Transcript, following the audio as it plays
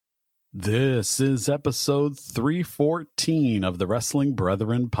This is episode 314 of the Wrestling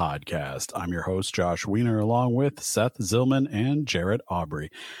Brethren podcast. I'm your host, Josh Wiener, along with Seth Zillman and Jarret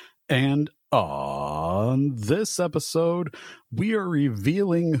Aubrey. And on this episode, we are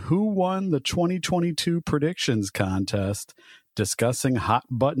revealing who won the 2022 predictions contest, discussing hot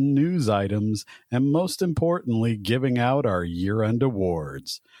button news items, and most importantly, giving out our year-end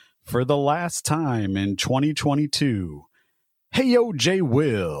awards. For the last time in 2022, hey yo, Jay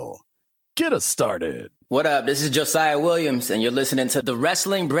Will. Get us started. What up? This is Josiah Williams, and you're listening to the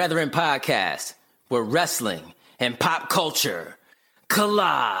Wrestling Brethren podcast, where wrestling and pop culture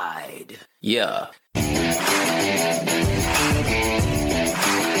collide. Yeah.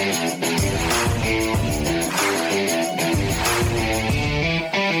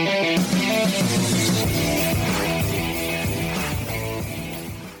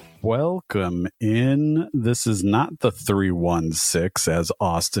 Welcome in. This is not the 316 as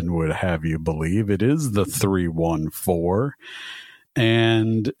Austin would have you believe. It is the 314.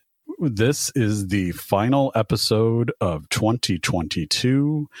 And this is the final episode of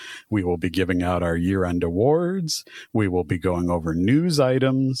 2022. We will be giving out our year-end awards. We will be going over news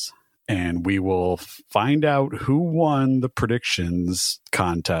items, and we will find out who won the predictions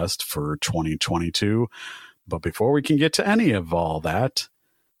contest for 2022. But before we can get to any of all that,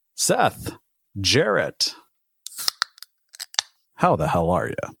 Seth, Jarret, how the hell are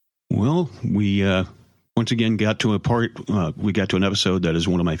you? Well, we once again got to an episode that is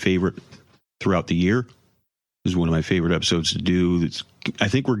one of my favorite throughout the year. This is one of my favorite episodes to do. I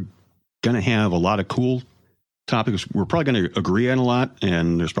think we're going to have a lot of cool topics. We're probably going to agree on a lot,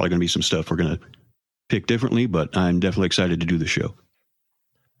 and there's probably going to be some stuff we're going to pick differently, but I'm definitely excited to do the show.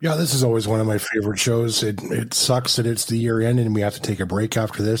 Yeah, this is always one of my favorite shows. It sucks that it's the year end and we have to take a break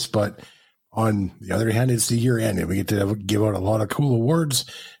after this, but on the other hand, it's the year end and we get to give out a lot of cool awards,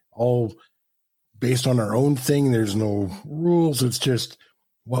 all based on our own thing. There's no rules. It's just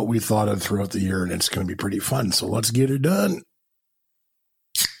what we thought of throughout the year, and it's going to be pretty fun. So let's get it done.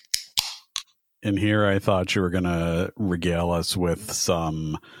 In here, I thought you were going to regale us with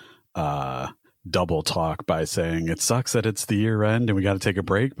some double talk by saying it sucks that it's the year end and we got to take a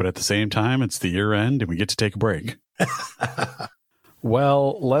break, but at the same time, it's the year end and we get to take a break.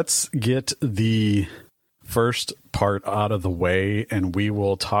 Well, let's get the first part out of the way, and we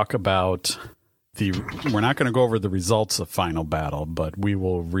will talk about we're not going to go over the results of Final Battle, but we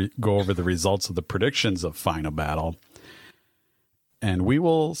will go over the results of the predictions of Final Battle. And we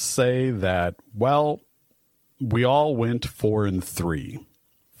will say that, well, we all went 4-3.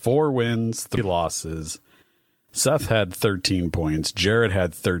 4 wins, 3 losses. Seth had 13 points. Jarret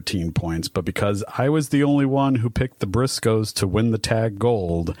had 13 points. But because I was the only one who picked the Briscoes to win the tag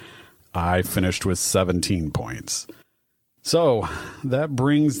gold, I finished with 17 points. So that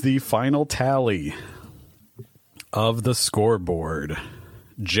brings the final tally of the scoreboard.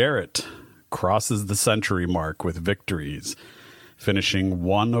 Jarret crosses the century mark with victories, finishing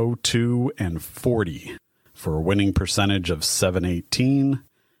 102-40 for a winning percentage of 718.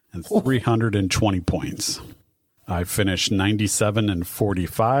 And 320 points. I finished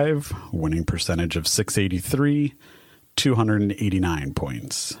 97-45, winning percentage of 683, 289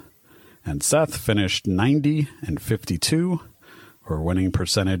 points. And Seth finished 90-52, or a winning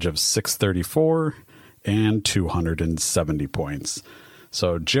percentage of 634 and 270 points.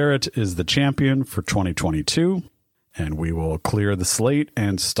 So Jarret is the champion for 2022, and we will clear the slate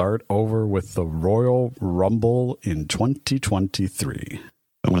and start over with the Royal Rumble in 2023.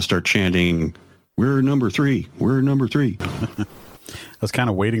 I want to start chanting, "We're number 3. We're number 3." I was kind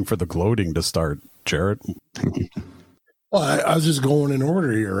of waiting for the gloating to start, Jarret. Well, I was just going in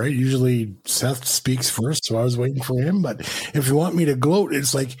order here, right? Usually Seth speaks first, so I was waiting for him. But if you want me to gloat,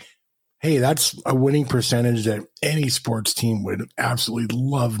 it's like, hey, that's a winning percentage that any sports team would absolutely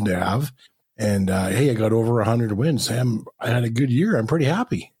love to have. And, hey, I got over 100 wins. I had a good year. I'm pretty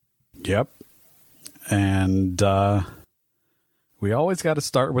happy. Yep. And, we always got to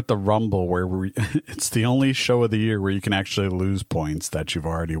start with the Rumble, where it's the only show of the year where you can actually lose points that you've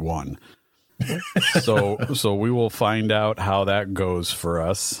already won. So we will find out how that goes for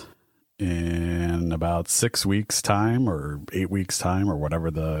us in about 6 weeks' time or 8 weeks' time or whatever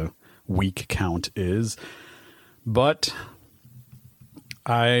the week count is. But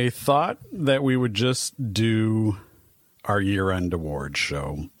I thought that we would just do our year-end awards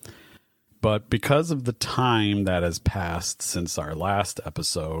show. But because of the time that has passed since our last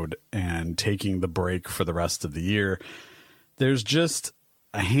episode and taking the break for the rest of the year, there's just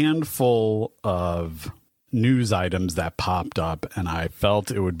a handful of news items that popped up, and I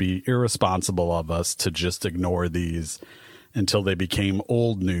felt it would be irresponsible of us to just ignore these until they became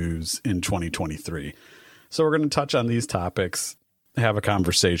old news in 2023. So we're going to touch on these topics, have a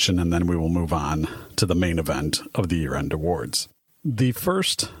conversation, and then we will move on to the main event of the year-end awards. The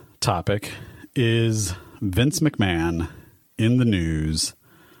first topic is Vince McMahon in the news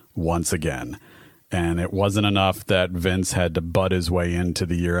once again. And it wasn't enough that Vince had to butt his way into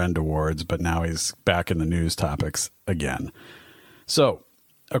the year-end awards, but now he's back in the news topics again. So,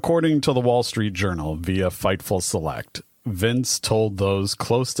 according to the Wall Street Journal via Fightful Select, Vince told those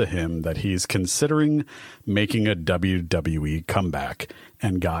close to him that he's considering making a WWE comeback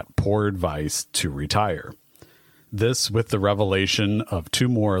and got poor advice to retire. This with the revelation of 2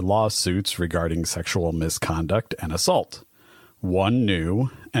 more lawsuits regarding sexual misconduct and assault. One new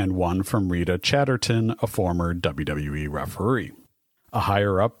and one from Rita Chatterton, a former WWE referee. A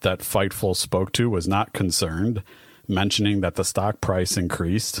higher-up that Fightful spoke to was not concerned, mentioning that the stock price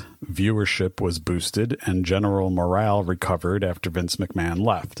increased, viewership was boosted, and general morale recovered after Vince McMahon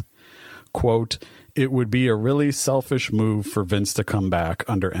left. Quote, "It would be a really selfish move for Vince to come back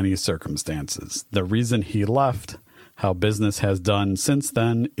under any circumstances. The reason he left, how business has done since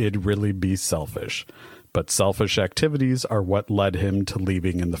then, it'd really be selfish. But selfish activities are what led him to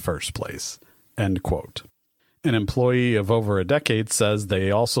leaving in the first place." End quote. An employee of over a decade says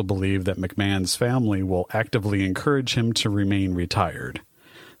they also believe that McMahon's family will actively encourage him to remain retired.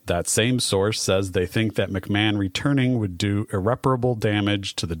 That same source says they think that McMahon returning would do irreparable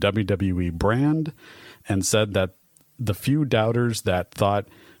damage to the WWE brand, and said that the few doubters that thought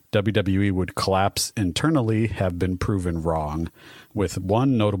WWE would collapse internally have been proven wrong, with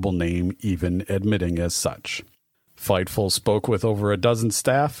one notable name even admitting as such. Fightful spoke with over a dozen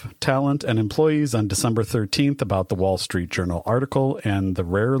staff, talent, and employees on December 13th about the Wall Street Journal article, and the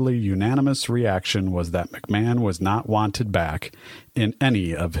rarely unanimous reaction was that McMahon was not wanted back in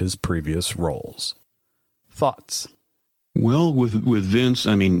any of his previous roles. Thoughts? Well, with Vince,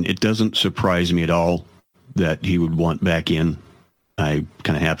 I mean, it doesn't surprise me at all that he would want back in. I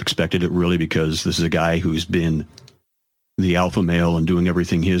kind of half expected it, really, because this is a guy who's been the alpha male and doing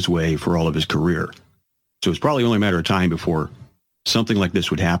everything his way for all of his career. So it's probably only a matter of time before something like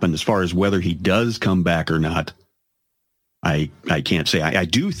this would happen. As far as whether he does come back or not, I can't say. I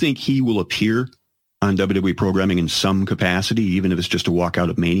do think he will appear on WWE programming in some capacity, even if it's just a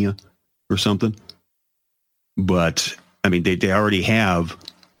walkout of Mania or something. But, I mean, they already have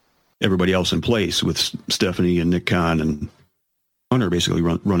everybody else in place with Stephanie and Nick Khan and Hunter basically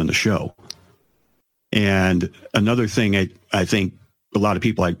running the show. And another thing I think a lot of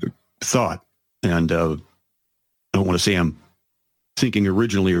people thought, and I don't want to say I'm thinking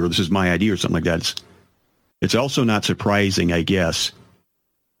originally or this is my idea or something like that. It's also not surprising, I guess,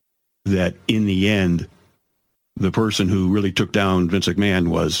 that in the end, the person who really took down Vince McMahon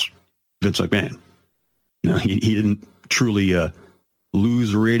was Vince McMahon. You know, he didn't truly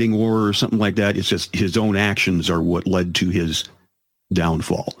lose a rating war or something like that. It's just his own actions are what led to his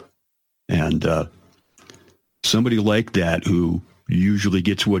downfall. And somebody like that who usually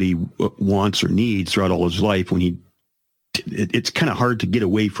gets what he wants or needs throughout all his life, it's kind of hard to get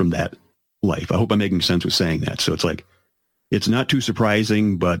away from that life. I hope I'm making sense with saying that. So it's like, it's not too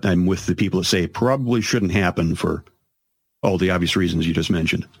surprising, but I'm with the people that say it probably shouldn't happen for all the obvious reasons you just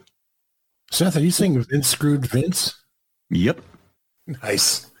mentioned. Seth, are you saying Vince screwed Vince? Yep.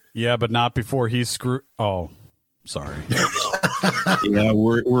 Nice. Yeah, but not before he screwed. Oh, sorry. Yeah,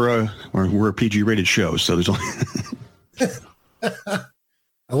 we're a PG rated show, so there's only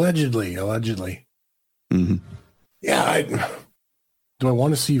allegedly. Mm-hmm. Yeah. Do I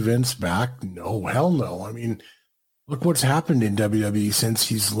want to see Vince back? No, hell no. I mean, look what's happened in WWE since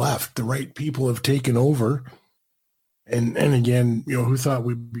he's left. The right people have taken over. And again, you know, who thought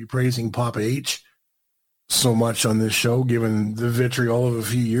we'd be praising Papa H so much on this show, given the vitriol of a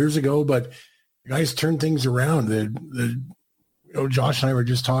few years ago? But the guys turned things around. Josh and I were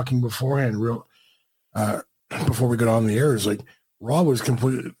just talking beforehand, before we got on the air, is like Raw was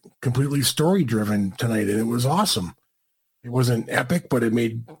completely story driven tonight, and it was awesome. It wasn't epic, but it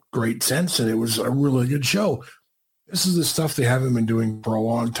made great sense, and it was a really good show. This is the stuff they haven't been doing for a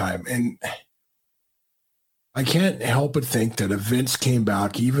long time, and I can't help but think that if Vince came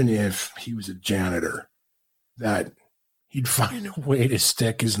back, even if he was a janitor, that he'd find a way to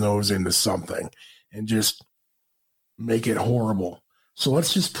stick his nose into something and just make it horrible. So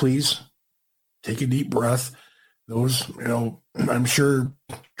let's just please take a deep breath. Those, I'm sure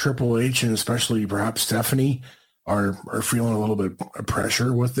Triple H and especially perhaps Stephanie are feeling a little bit of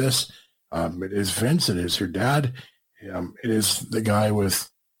pressure with this. It is Vince. It is her dad. It is the guy with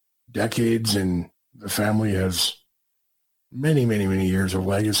decades, and the family has many, many, many years of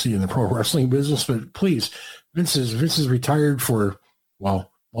legacy in the pro wrestling business. But please, Vince is retired for,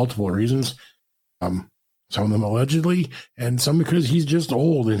 well, multiple reasons. Some of them allegedly, and some because he's just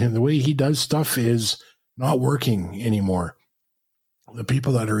old, and the way he does stuff is not working anymore. The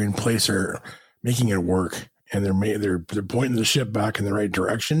people that are in place are making it work, and they're pointing the ship back in the right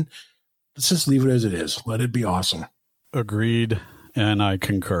direction. Let's just leave it as it is. Let it be awesome. Agreed, and I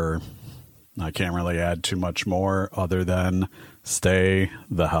concur. I can't really add too much more other than stay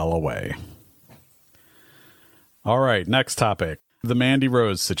the hell away. All right, next topic. The Mandy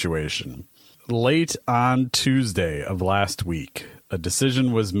Rose situation. Late on Tuesday of last week, a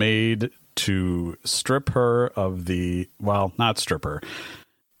decision was made to strip her of not strip her,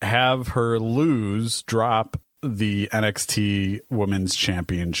 have her drop the NXT Women's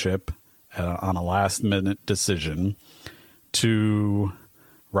Championship on a last-minute decision to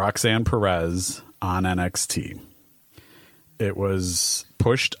Roxanne Perez on NXT. It was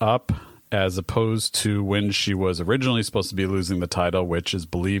pushed up as opposed to when she was originally supposed to be losing the title, which is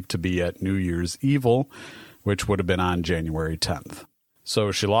believed to be at New Year's Evil, which would have been on January 10th.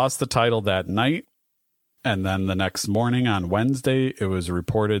 So she lost the title that night, and then the next morning on Wednesday, it was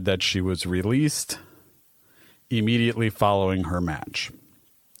reported that she was released immediately following her match.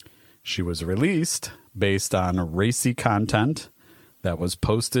 She was released based on racy content that was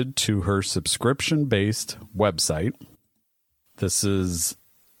posted to her subscription-based website. This is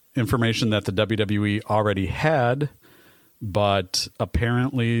information that the WWE already had, but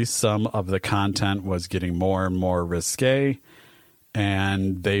apparently some of the content was getting more and more risque,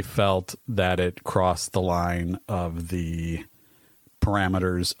 and they felt that it crossed the line of the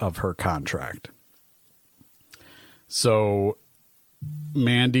parameters of her contract. So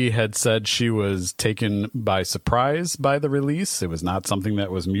Mandy had said she was taken by surprise by the release. It was not something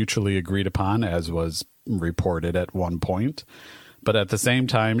that was mutually agreed upon, as was reported at one point. But at the same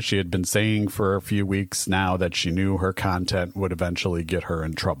time, she had been saying for a few weeks now that she knew her content would eventually get her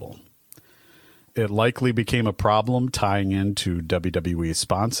in trouble. It likely became a problem tying into WWE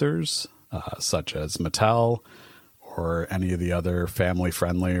sponsors, such as Mattel or any of the other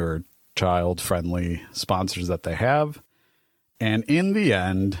family-friendly or child-friendly sponsors that they have. And in the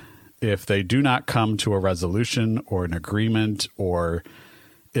end, if they do not come to a resolution or an agreement, or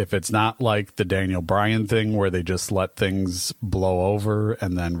if it's not like the Daniel Bryan thing where they just let things blow over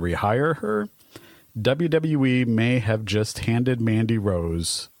and then rehire her, WWE may have just handed Mandy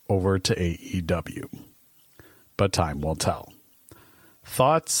Rose over to AEW. But time will tell.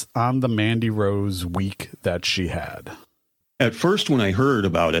 Thoughts on the Mandy Rose week that she had? At first, when I heard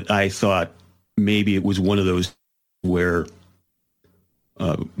about it, I thought maybe it was one of those where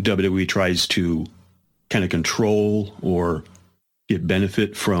WWE tries to kind of control or get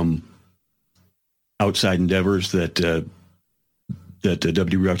benefit from outside endeavors that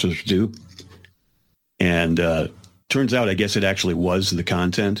WWE wrestlers do. And turns out, I guess it actually was the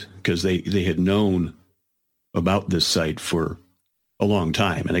content, because they had known about this site for a long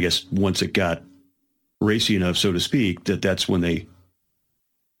time. And I guess once it got racy enough, so to speak, that's when they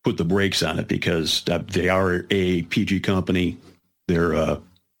put the brakes on it, because they are a PG company. They're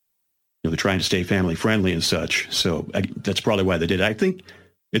they're trying to stay family friendly and such. So that's probably why they did it. I think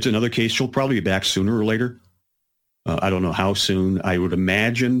it's another case. She'll probably be back sooner or later. I don't know how soon. I would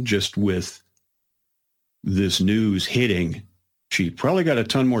imagine just with this news hitting, she probably got a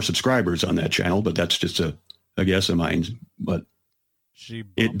ton more subscribers on that channel, but that's just a guess of mine. But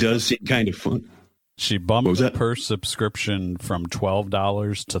it does seem kind of fun. She bumped her subscription from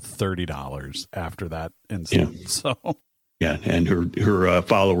 $12 to $30 after that incident. Yeah. So yeah, and her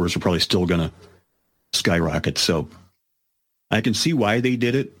followers are probably still going to skyrocket. So I can see why they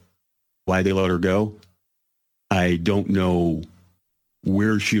did it, why they let her go. I don't know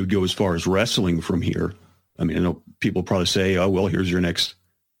where she would go as far as wrestling from here. I mean, I know people probably say, oh, well, here's your next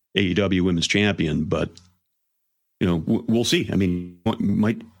AEW Women's Champion. But, we'll see. I mean,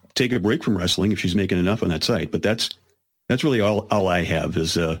 might take a break from wrestling if she's making enough on that site. But that's really all I have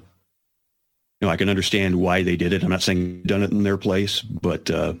is, I can understand why they did it. I'm not saying they've done it in their place, but,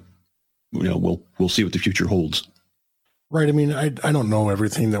 we'll see what the future holds. Right. I mean, I don't know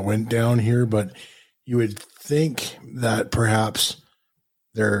everything that went down here, but you would think that perhaps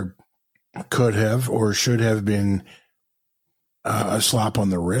there could have or should have been a slap on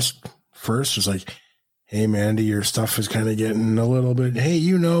the wrist first. It's like, hey, Mandy, your stuff is kind of getting a little bit, hey,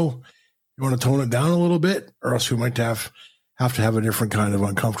 you want to tone it down a little bit, or else we might have to have a different kind of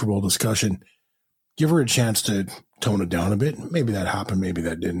uncomfortable discussion. Give her a chance to tone it down a bit. Maybe that happened. Maybe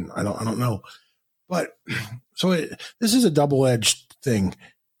that didn't. I don't know. But so this is a double-edged thing.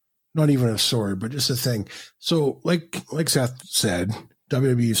 not even a story, but just a thing. So like Seth said,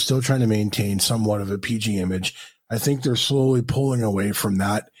 WWE is still trying to maintain somewhat of a PG image. I think they're slowly pulling away from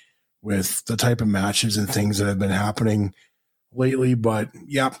that with the type of matches and things that have been happening lately. But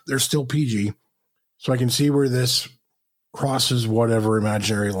yeah, they're still PG. So I can see where this crosses whatever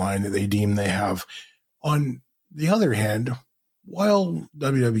imaginary line that they deem they have. On the other hand, while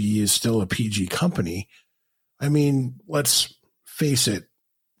WWE is still a PG company, I mean, let's face it,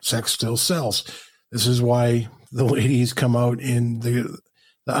 sex still sells. This is why the ladies come out in the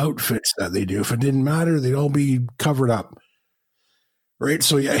outfits that they do. If it didn't matter, they'd all be covered up. Right?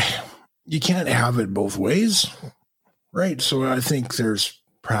 So yeah, you can't have it both ways. Right? So I think there's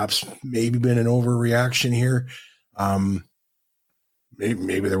perhaps maybe been an overreaction here.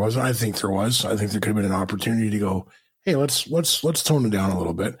 Maybe there wasn't. I think there was. I think there could have been an opportunity to go, hey, let's tone it down a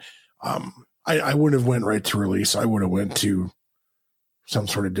little bit. I wouldn't have went right to release. I would have went to some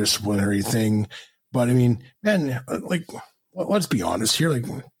sort of disciplinary thing. But I mean, man, like, let's be honest here. Like,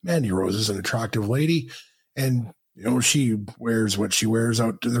 Mandy Rose is an attractive lady, and you know she wears what she wears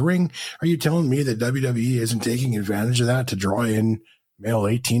out to the ring. Are you telling me that WWE isn't taking advantage of that to draw in male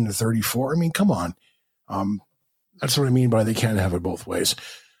 18 to 34? I mean, come on. That's what I mean by they can't have it both ways.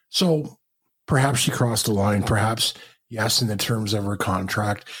 So perhaps she crossed the line. Perhaps, yes, in the terms of her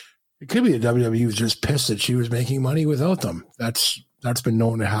contract. It could be that WWE was just pissed that she was making money without them. That's been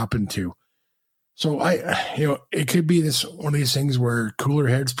known to happen too. So it could be one of these things where cooler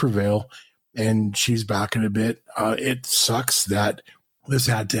heads prevail and she's back in a bit. It sucks that this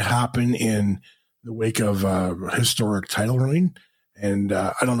had to happen in the wake of a historic title reign. And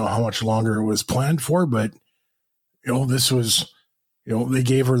I don't know how much longer it was planned for, but this was, they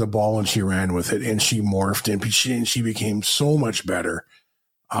gave her the ball and she ran with it and she morphed and she became so much better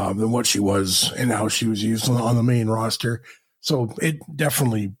than what she was and how she was used on the main roster. So it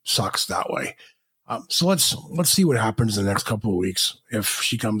definitely sucks that way. So let's see what happens in the next couple of weeks if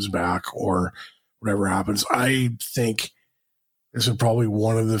she comes back or whatever happens. I think this is probably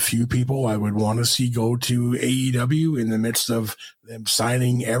one of the few people I would want to see go to AEW in the midst of them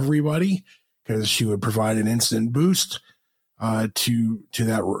signing everybody, because she would provide an instant boost to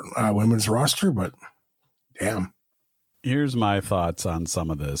that women's roster. But damn. Here's my thoughts on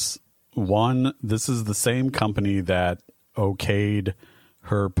some of this. One, this is the same company that okayed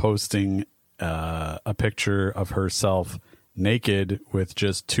her posting a picture of herself naked with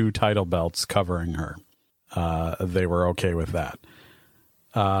just 2 title belts covering her. They were okay with that.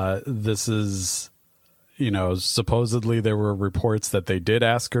 This is, supposedly there were reports that they did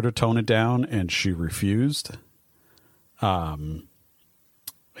ask her to tone it down and she refused. And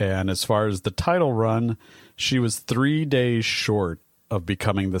as far as the title run, she was 3 days short of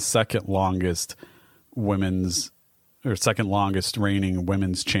becoming the second longest reigning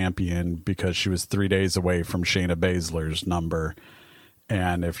women's champion, because she was 3 days away from Shayna Baszler's number.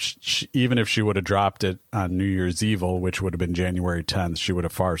 And even if she would have dropped it on New Year's Evil, which would have been January 10th, she would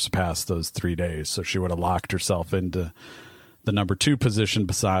have far surpassed those 3 days. So she would have locked herself into the number 2 position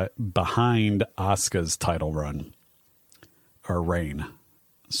behind Asuka's title run or reign.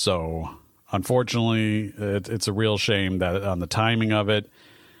 So unfortunately, it's a real shame that on the timing of it.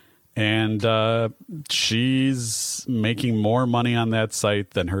 And she's making more money on that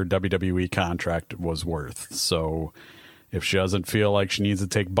site than her WWE contract was worth. So if she doesn't feel like she needs to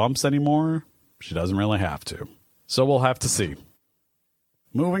take bumps anymore, she doesn't really have to. So we'll have to see.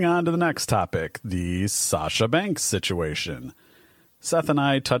 Moving on to the next topic, the Sasha Banks situation. Seth and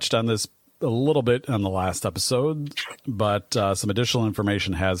I touched on this a little bit on the last episode, but some additional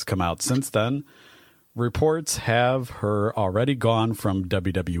information has come out since then. Reports have her already gone from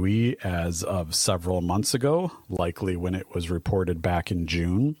WWE as of several months ago, likely when it was reported back in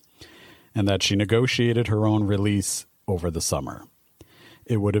June, and that she negotiated her own release over the summer.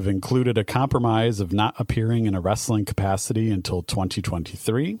 It would have included a compromise of not appearing in a wrestling capacity until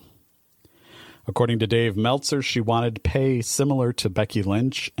 2023. According to Dave Meltzer, she wanted pay similar to Becky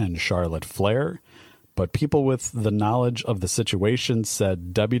Lynch and Charlotte Flair, but people with the knowledge of the situation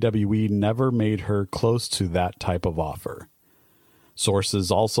said WWE never made her close to that type of offer.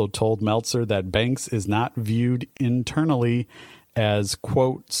 Sources also told Meltzer that Banks is not viewed internally as,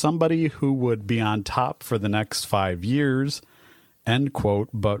 quote, somebody who would be on top for the next 5 years, end quote,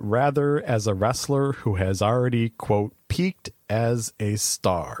 but rather as a wrestler who has already, quote, peaked as a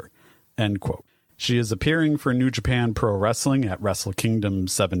star, end quote. She is appearing for New Japan Pro Wrestling at Wrestle Kingdom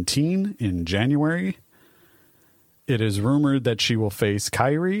 17 in January. It is rumored that she will face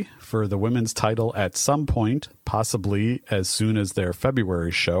Kairi for the women's title at some point, possibly as soon as their February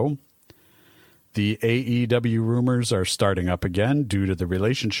show. The AEW rumors are starting up again due to the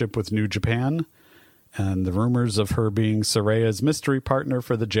relationship with New Japan and the rumors of her being Saraya's mystery partner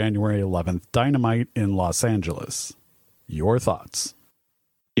for the January 11th Dynamite in Los Angeles. Your thoughts?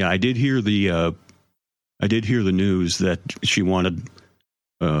 Yeah, I did hear the news that she wanted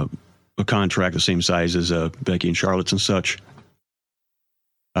a contract the same size as Becky and Charlotte's and such.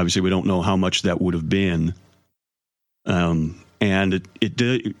 Obviously, we don't know how much that would have been. And it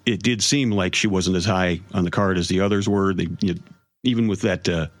did seem like she wasn't as high on the card as the others were. Even with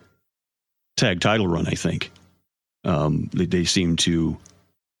that tag title run, I think they seem to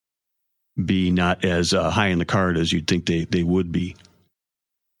be not as high in the card as you'd think they would be.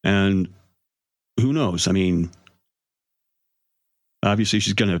 And who knows? I mean, obviously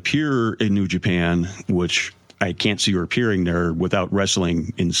she's going to appear in New Japan, which I can't see her appearing there without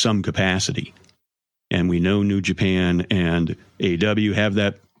wrestling in some capacity. And we know New Japan and AEW have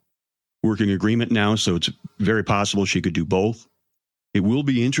that working agreement now, so it's very possible she could do both. It will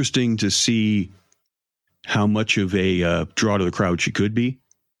be interesting to see how much of a draw to the crowd she could be,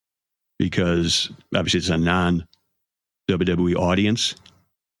 because obviously it's a non-WWE audience,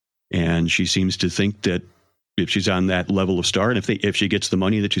 and she seems to think that if she's on that level of star, and if she gets the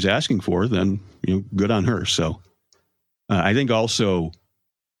money that she's asking for, then good on her. So I think also,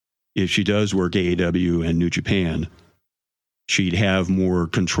 if she does work AEW and New Japan, she'd have more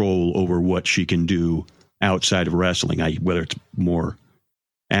control over what she can do outside of wrestling, whether it's more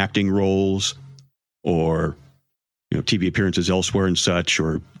acting roles or TV appearances elsewhere and such,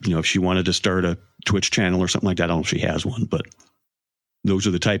 or if she wanted to start a Twitch channel or something like that. I don't know if she has one, but those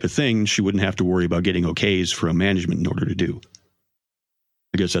are the type of things she wouldn't have to worry about getting okays from management in order to do.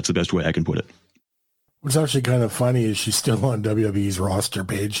 I guess that's the best way I can put it. What's actually kind of funny is she's still on WWE's roster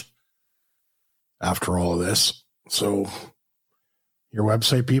page after all of this. So your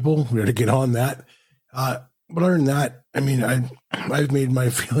website people, we got to get on that. But other than that, I mean, I've made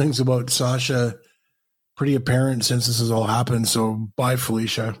my feelings about Sasha pretty apparent since this has all happened. So bye,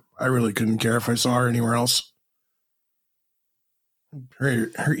 Felicia. I really couldn't care if I saw her anywhere else.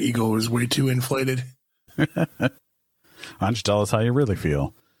 Her ego is way too inflated. Why don't you tell us how you really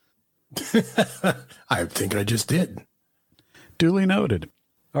feel? I think I just did. Duly noted.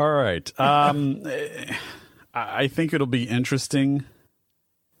 All right. I think it'll be interesting,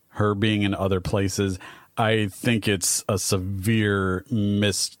 her being in other places. I think it's a severe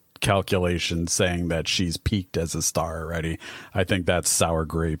miscalculation saying that she's peaked as a star already. I think that's sour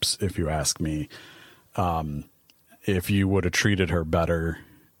grapes, if you ask me. If you would have treated her better,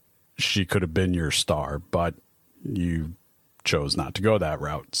 she could have been your star, but you chose not to go that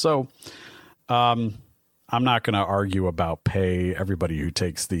route. So I'm not going to argue about pay. Everybody who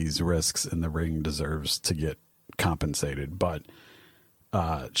takes these risks in the ring deserves to get compensated, but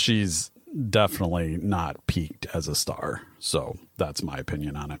she's definitely not peaked as a star. So that's my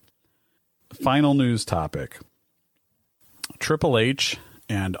opinion on it. Final news topic. Triple H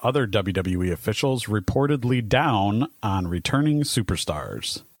and other WWE officials reportedly down on returning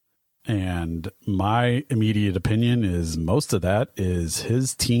superstars. And my immediate opinion is most of that is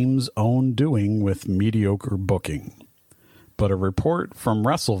his team's own doing with mediocre booking. But a report from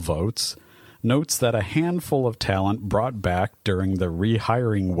WrestleVotes notes that a handful of talent brought back during the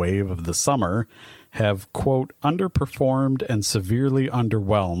rehiring wave of the summer have, quote, underperformed and severely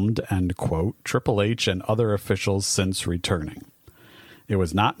underwhelmed, end quote, Triple H and other officials since returning. It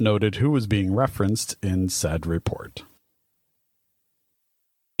was not noted who was being referenced in said report.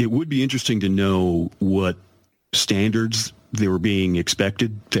 It would be interesting to know what standards they were being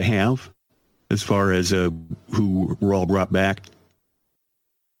expected to have as far as who were all brought back.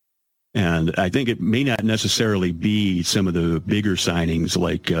 And I think it may not necessarily be some of the bigger signings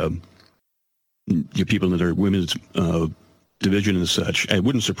like people in their women's division and such. It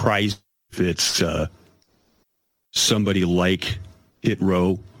wouldn't surprise if it's somebody like Hit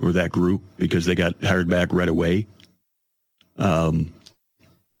Row or that group, because they got hired back right away.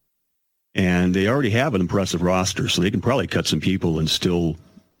 And they already have an impressive roster, so they can probably cut some people and still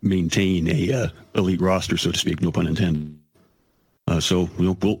maintain a elite roster, so to speak. No pun intended. So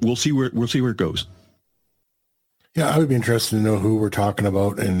we'll see where it goes. Yeah, I would be interested to know who we're talking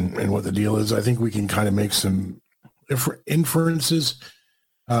about and what the deal is. I think we can kind of make some inferences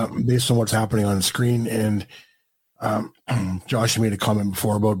based on what's happening on the screen. And Josh made a comment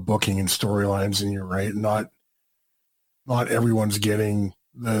before about booking and storylines, and you're right. Not everyone's getting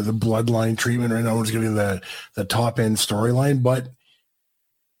the bloodline treatment, right? No one's getting the top end storyline. But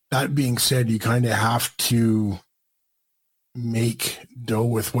that being said, you kind of have to make dough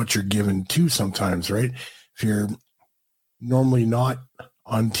with what you're given to sometimes, right? If you're normally not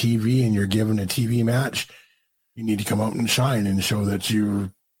on TV and you're given a TV match, you need to come out and shine and show that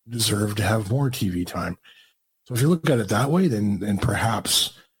you deserve to have more TV time. So if you look at it that way, then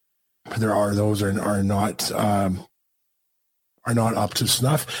perhaps there are those that are not up to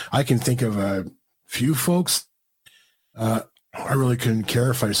snuff. I can think of a few folks. I really couldn't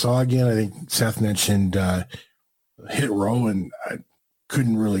care if I saw again. I think Seth mentioned Hit Row, and I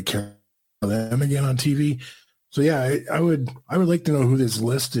couldn't really care for them again on TV. So yeah, I would like to know who this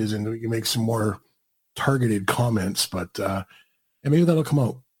list is, and we can make some more targeted comments. But and maybe that'll come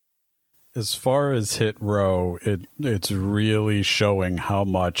out. As far as Hit Row, it's really showing how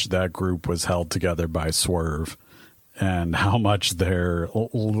much that group was held together by Swerve, and how much they're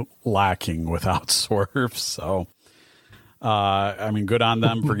lacking without Swerve. So, I mean, good on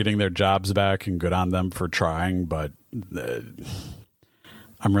them for getting their jobs back, and good on them for trying. But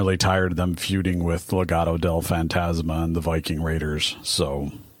I'm really tired of them feuding with Legado del Fantasma and the Viking Raiders.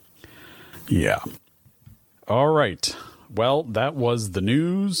 So, yeah. All right. Well, that was the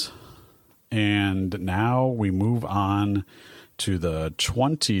news. And now we move on to the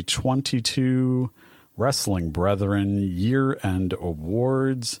 2022 Wrestling Brethren Year-End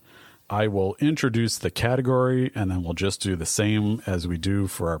Awards. I will introduce the category, and then we'll just do the same as we do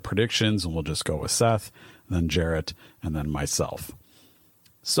for our predictions, and we'll just go with Seth, then Jarret, and then myself.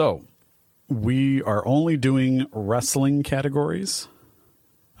 So we are only doing wrestling categories.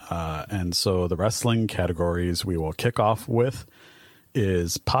 And so the wrestling categories we will kick off with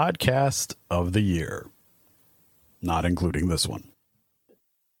is Podcast of the Year, not including this one.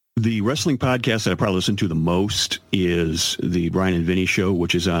 The wrestling podcast that I probably listen to the most is the Brian and Vinny Show,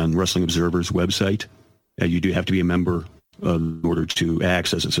 which is on Wrestling Observer's website. You do have to be a member in order to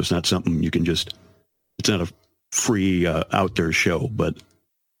access it, so it's not something you can just, it's not a free out there show, but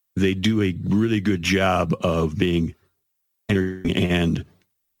they do a really good job of being entertaining and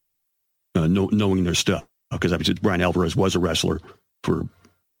knowing their stuff, because obviously Brian Alvarez was a wrestler for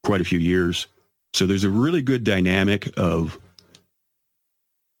quite a few years. So there's a really good dynamic of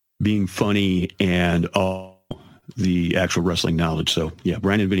being funny and all the actual wrestling knowledge. So yeah,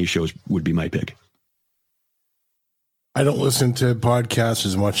 Brian and Vinny shows would be my pick. I don't listen to podcasts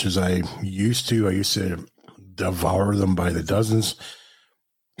as much as I used to. I used to devour them by the dozens.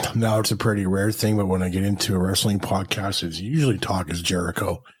 Now it's a pretty rare thing, but when I get into a wrestling podcast, it's usually Talk is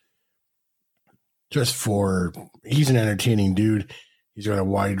Jericho. He's an entertaining dude. He's got a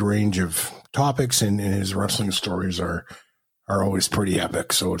wide range of topics, and his wrestling stories are always pretty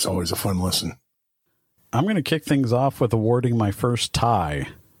epic. So it's always a fun listen. I'm going to kick things off with awarding my first tie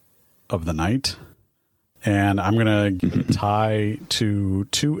of the night. And I'm going to tie to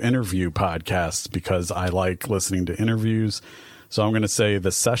two interview podcasts because I like listening to interviews. So I'm going to say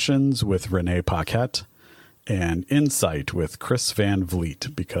The Sessions with Renee Paquette and Insight with Chris Van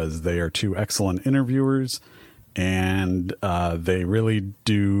Vliet, because they are two excellent interviewers, and they really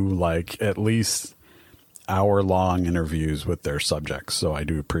do like at least hour-long interviews with their subjects. So I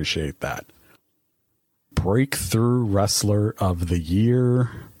do appreciate that. Breakthrough Wrestler of the Year,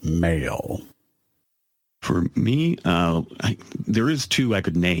 male. For me, there is two I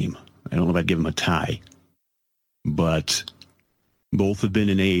could name. I don't know if I'd give them a tie, but both have been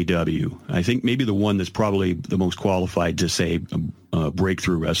in AEW. I think maybe the one that's probably the most qualified to say a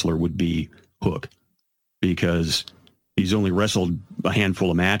breakthrough wrestler would be Hook, because he's only wrestled a handful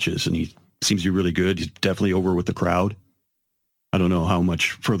of matches and he seems to be really good. He's definitely over with the crowd. I don't know how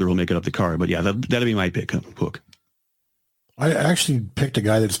much further he'll make it up the card, but yeah, that'd be my pick, Hook. I actually picked a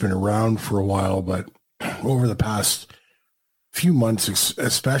guy that's been around for a while, but over the past few months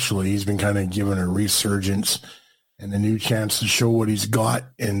especially, he's been kind of given a resurgence and a new chance to show what he's got,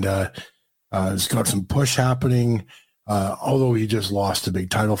 and he's got some push happening, although he just lost a big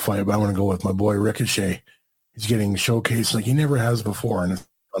title fight. But I want to go with my boy Ricochet. He's getting showcased like he never has before, and it's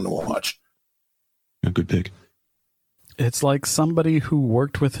fun to watch. A good pick. It's like somebody who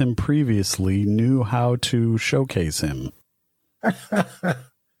worked with him previously knew how to showcase him.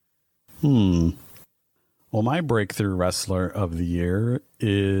 Well, my breakthrough wrestler of the year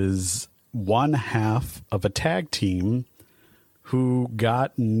is one half of a tag team who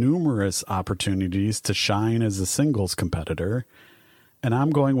got numerous opportunities to shine as a singles competitor. And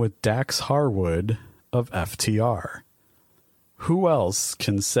I'm going with Dax Harwood of FTR. Who else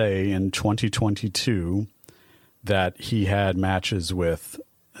can say in 2022 that he had matches with,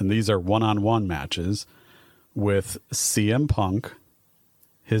 and these are one-on-one matches, with CM Punk,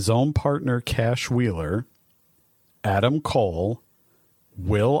 his own partner Cash Wheeler, Adam Cole,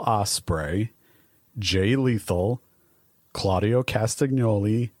 Will Ospreay, Jay Lethal, Claudio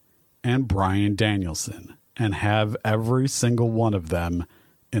Castagnoli, and Bryan Danielson. and have every single one of them,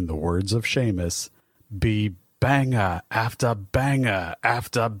 in the words of Sheamus, be banger after banger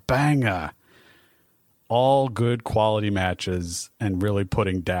after banger. All good quality matches and really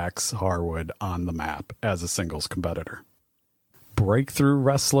putting Dax Harwood on the map as a singles competitor. Breakthrough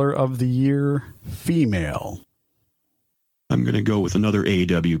Wrestler of the Year, female. I'm going to go with another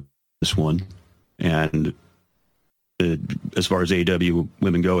AEW this one. And as far as AEW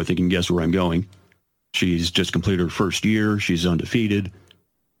women go, I think you can guess where I'm going. She's just completed her first year. She's undefeated.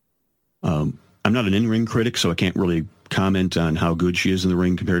 I'm not an in-ring critic, so I can't really comment on how good she is in the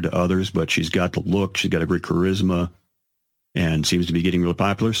ring compared to others, but she's got the look, she's got a great charisma, and seems to be getting real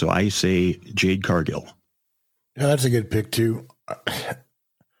popular. So I say Jade Cargill. Yeah, that's a good pick too.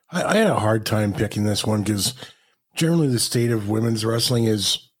 I had a hard time picking this one because generally the state of women's wrestling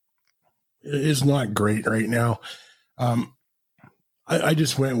is not great right now. I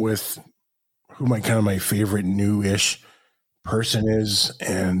just went with who my favorite new-ish person is,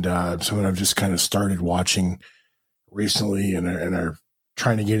 and someone I've just kind of started watching recently and are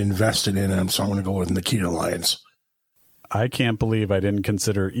trying to get invested in. So I'm going to go with Nikita Lyons. I can't believe I didn't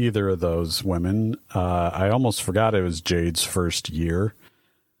consider either of those women. I almost forgot it was Jade's first year.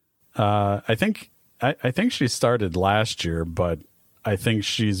 I think she started last year, but I think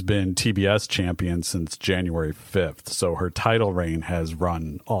she's been TBS champion since January 5th. So her title reign has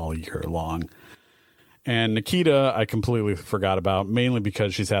run all year long. And Nikita, I completely forgot about, mainly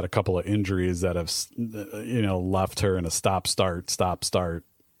because she's had a couple of injuries that have, left her in a stop-start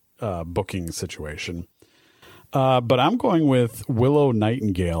booking situation. But I'm going with Willow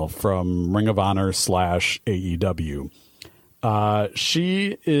Nightingale from Ring of Honor / AEW.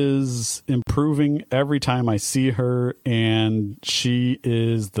 She is improving every time I see her, and she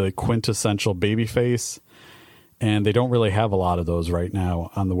is the quintessential babyface. And they don't really have a lot of those right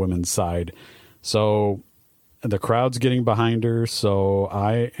now on the women's side. So the crowd's getting behind her. So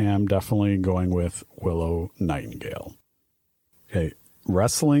I am definitely going with Willow Nightingale. Okay.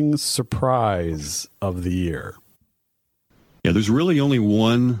 Wrestling surprise of the year. Yeah, there's really only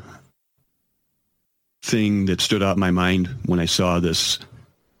one thing that stood out in my mind when I saw this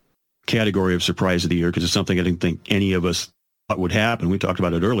category of surprise of the year, because it's something I didn't think any of us thought would happen. We talked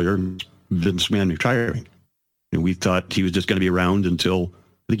about it earlier. Vince McMahon retiring. And we thought he was just going to be around until,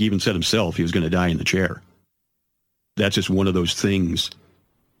 I think he even said himself, he was going to die in the chair. That's just one of those things.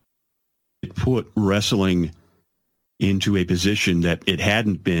 It put wrestling into a position that it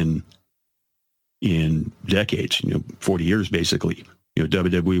hadn't been in decades, 40 years basically,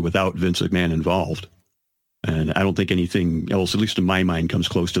 WWE without Vince McMahon involved. And I don't think anything else, at least in my mind, comes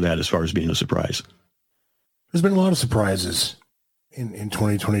close to that as far as being a surprise. There's been a lot of surprises in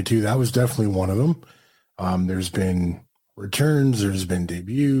 2022. That was definitely one of them. There's been returns, there's been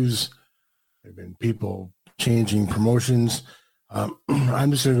debuts, there have been people changing promotions.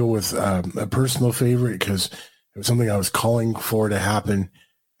 I'm just going to go with a personal favorite because it was something I was calling for to happen,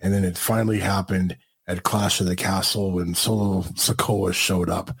 and then it finally happened at Clash of the Castle when Solo Sikoa showed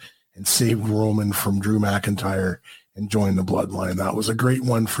up and saved Roman from Drew McIntyre and joined the Bloodline. That was a great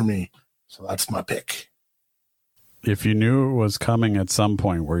one for me. So that's my pick. If you knew it was coming at some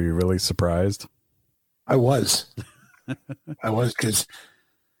point, were you really surprised? I was. Because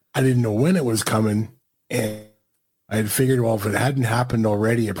I didn't know when it was coming, and I had figured, well, if it hadn't happened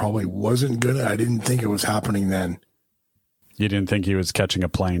already, it probably wasn't good. I didn't think it was happening then. You didn't think he was catching a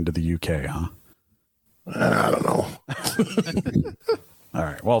plane to the UK, huh? I don't know. All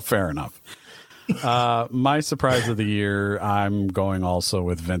right. Well, fair enough. My surprise of the year, I'm going also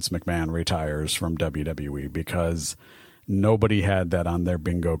with Vince McMahon retires from WWE, because nobody had that on their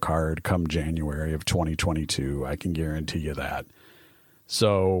bingo card come January of 2022. I can guarantee you that.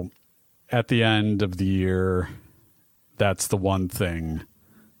 So at the end of the year, that's the one thing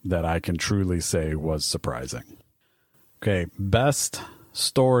that I can truly say was surprising. Okay, best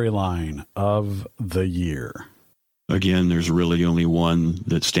storyline of the year. Again, there's really only one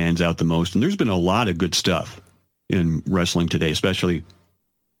that stands out the most. And there's been a lot of good stuff in wrestling today, especially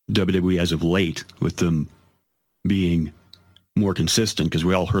WWE as of late, with them being more consistent, because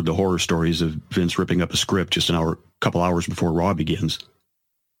we all heard the horror stories of Vince ripping up a script just a couple hours before Raw begins.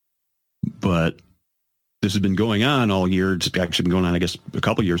 But this has been going on all year. It's actually been going on, I guess, a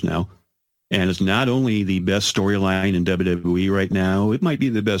couple years now. And it's not only the best storyline in WWE right now, it might be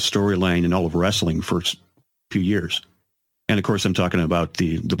the best storyline in all of wrestling for a few years. And of course, I'm talking about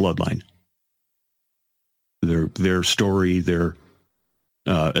the Bloodline. Their story, their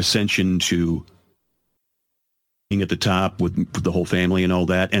ascension to being at the top with the whole family and all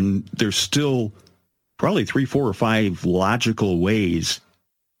that. And there's still probably 3, 4, or 5 logical ways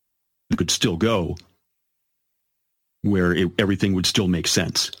you could still go where everything would still make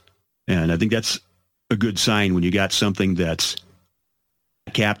sense. And I think that's a good sign when you got something that's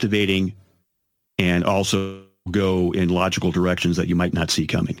captivating and also go in logical directions that you might not see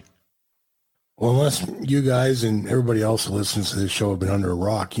coming. Well, unless you guys and everybody else who listens to this show have been under a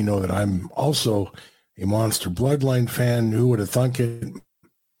rock, you know that I'm also a Monster Bloodline fan. Who would have thunk it?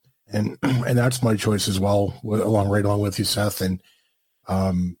 And that's my choice as well, right along with you, Seth. And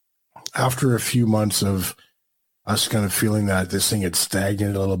after a few months of us kind of feeling that this thing had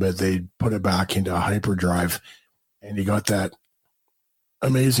stagnated a little bit, they put it back into hyperdrive, and you got that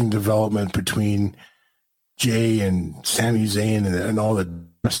amazing development between Jay and Sami Zayn and all the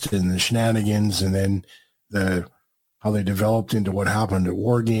rest and the shenanigans, and then how they developed into what happened at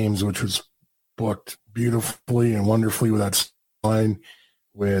War Games, which was booked beautifully and wonderfully with that line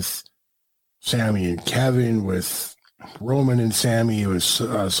with Sami and Kevin, with Roman and Sami, it was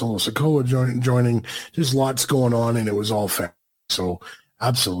Solo Sikoa joining, just lots going on, and it was all fun. So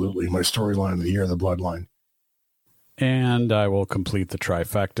absolutely my storyline of the year, the Bloodline. And I will complete the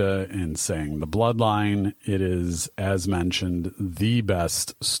trifecta in saying the Bloodline. It is, as mentioned, the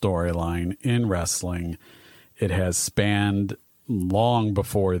best storyline in wrestling. It has spanned long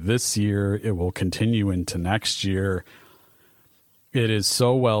before this year. It will continue into next year. It is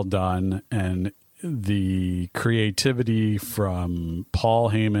so well done, and the creativity from Paul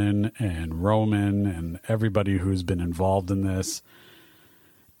Heyman and Roman and everybody who's been involved in this,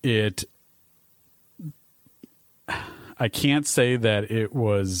 I can't say that it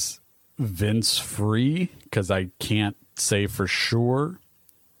was Vince free, because I can't say for sure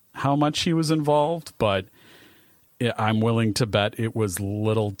how much he was involved, but I'm willing to bet it was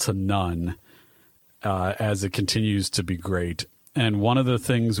little to none, as it continues to be great. And one of the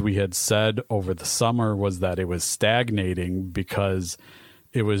things we had said over the summer was that it was stagnating because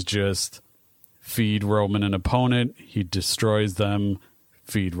it was just feed Roman an opponent, he destroys them,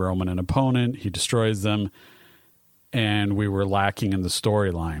 feed Roman an opponent, he destroys them, and we were lacking in the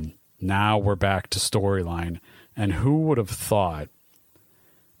storyline. Now we're back to storyline. And who would have thought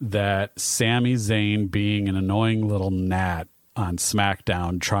that Sami Zayn being an annoying little gnat on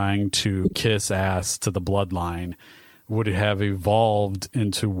SmackDown trying to kiss ass to the Bloodline would have evolved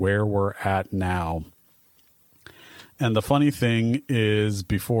into where we're at now. And the funny thing is,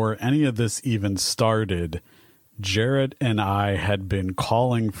 before any of this even started, Jarret and I had been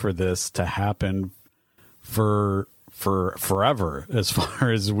calling for this to happen for forever, as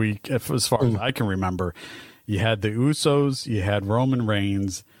far as I can remember. You had the Usos, you had Roman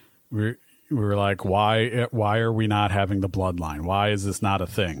Reigns. We were like, why are we not having the Bloodline? Why is this not a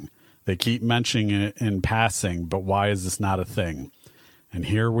thing? They keep mentioning it in passing, but why is this not a thing? And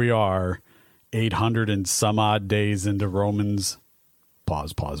here we are, 800 and some odd days into Roman's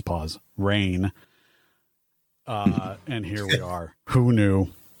reign. And here we are. Who knew?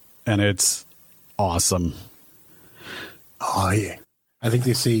 And it's awesome. Oh, yeah. I think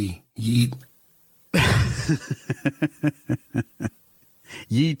they say yeet.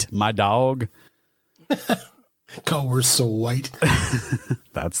 Yeet, my dog. God, we're so white.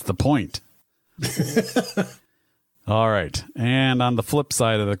 That's the point. All right. And on the flip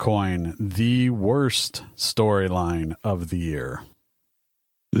side of the coin, the worst storyline of the year.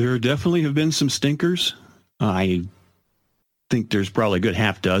 There definitely have been some stinkers. I think there's probably a good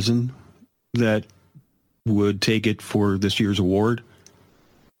half dozen that would take it for this year's award.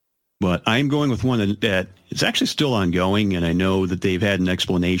 But I'm going with one that is actually still ongoing, and I know that they've had an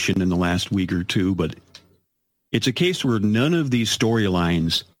explanation in the last week or two, but it's a case where none of these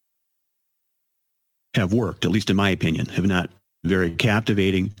storylines have worked, at least in my opinion, have not been very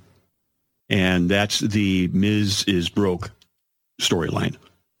captivating. And that's the Miz is broke storyline.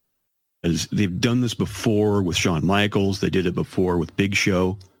 As they've done this before with Shawn Michaels, they did it before with Big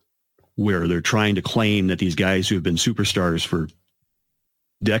Show, where they're trying to claim that these guys who have been superstars for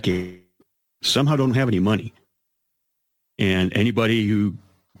decades somehow don't have any money. And anybody who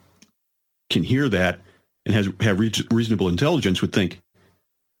can hear that and have reasonable intelligence would think,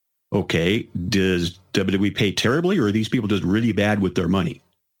 okay, does WWE pay terribly, or are these people just really bad with their money?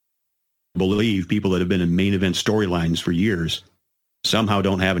 I believe people that have been in main event storylines for years somehow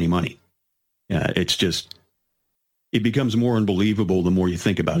don't have any money. It's just, it becomes more unbelievable the more you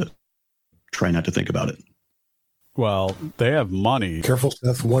think about it. Try not to think about it. Well, they have money. Careful,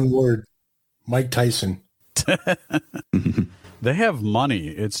 Seth. One word. Mike Tyson. They have money.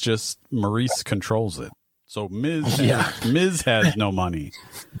 It's just Maurice controls it. So Miz has no money.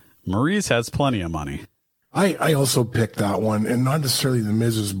 Maurice has plenty of money. I also picked that one, and not necessarily the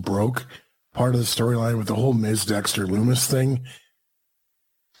Miz is broke part of the storyline with the whole Miz Dexter Loomis thing.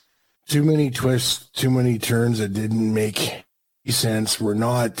 too many twists, too many turns that didn't make sense. Were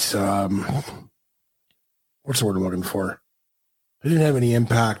not, what's the word I'm looking for? They didn't have any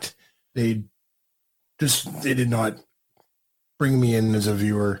impact. They did not bring me in as a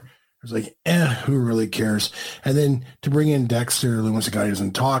viewer. I was like, who really cares? And then to bring in Dexter Loomis, a guy who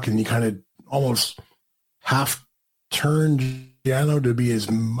doesn't talk, and you kind of almost half turned Giano to be his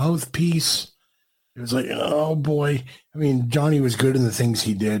mouthpiece. It was like, oh boy. I mean, Johnny was good in the things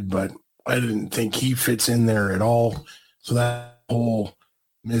he did, but I didn't think he fits in there at all. So that whole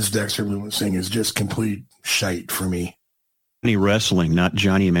Ms. Dexter Loomis thing is just complete shite for me. Johnny Wrestling, not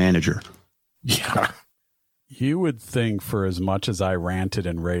Johnny Manager. Yeah. You would think, for as much as I ranted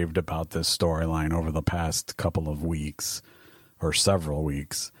and raved about this storyline over the past couple of weeks or several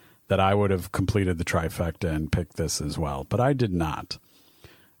weeks, that I would have completed the trifecta and picked this as well, but I did not.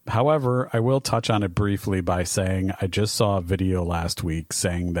 However, I will touch on it briefly by saying I just saw a video last week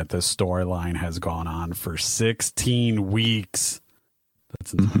saying that this storyline has gone on for 16 weeks.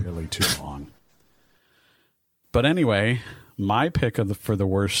 That's entirely too long. But anyway, my pick for the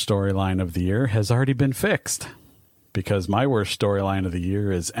worst storyline of the year has already been fixed, because my worst storyline of the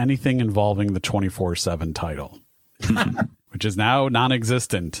year is anything involving the 24/7 title, which is now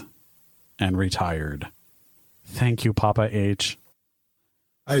non-existent and retired. Thank you, Papa H.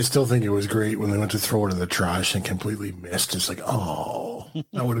 I still think it was great when they went to throw it in the trash and completely missed. It's like, oh,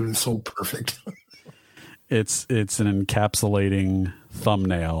 that would have been so perfect. It's an encapsulating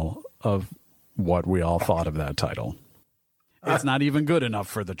thumbnail of what we all thought of that title. It's not even good enough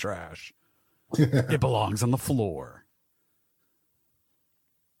for the trash. It belongs on the floor.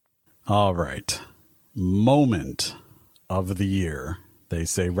 All right. Moment of the year. They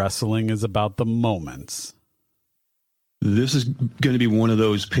say wrestling is about the moments. This is going to be one of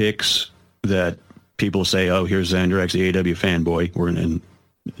those picks that people say, oh, here's Xander, the AEW fanboy. And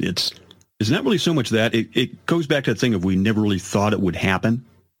it's not really so much that. It goes back to the thing of we never really thought it would happen.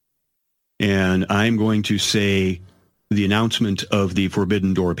 And I'm going to say the announcement of the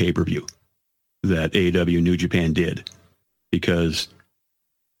Forbidden Door pay-per-view that AEW New Japan did, because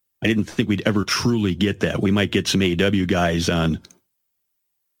I didn't think we'd ever truly get that. We might get some AEW guys on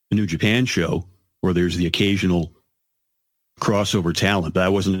the New Japan show where there's the occasional crossover talent, but I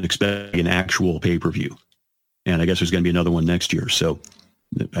wasn't expecting an actual pay-per-view. And I guess there's going to be another one next year. So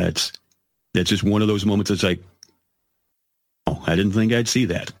that's just one of those moments that's like, oh, I didn't think I'd see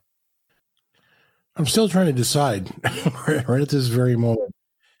that. I'm still trying to decide right at this very moment.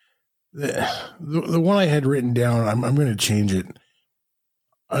 The one I had written down, I'm going to change it.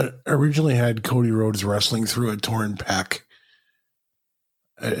 I originally had Cody Rhodes wrestling through a torn pec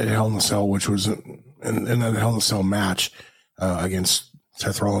at Hell in a Cell, which was and that Hell in a Cell match against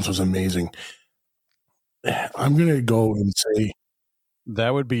Seth Rollins was amazing. I'm going to go and say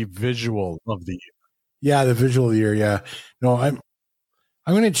that would be visual of the year. Yeah, the visual of the year. Yeah, no, I'm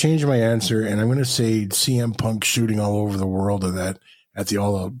going to change my answer, and I'm going to say CM Punk shooting all over the world of that at the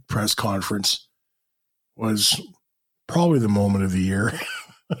All Out press conference was probably the moment of the year.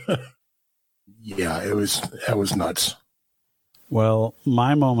 Yeah, that was nuts. Well,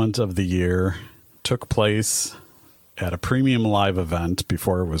 my moment of the year took place at a premium live event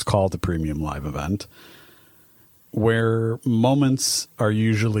before it was called a premium live event, where moments are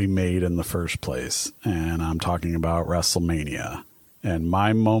usually made in the first place. And I'm talking about WrestleMania. And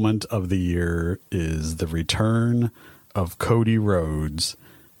my moment of the year is the return of Cody Rhodes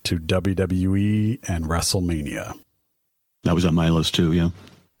to WWE and WrestleMania. That was on my list too, yeah.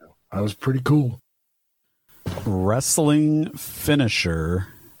 That was pretty cool. Wrestling finisher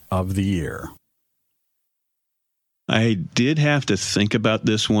of the year. I did have to think about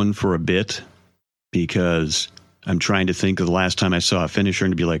this one for a bit, because I'm trying to think of the last time I saw a finisher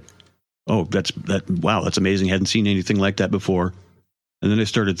and to be like, oh, wow, that's amazing. Hadn't seen anything like that before. And then I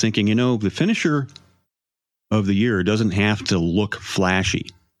started thinking, the finisher of the year doesn't have to look flashy.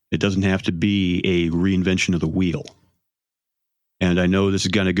 It doesn't have to be a reinvention of the wheel. And I know this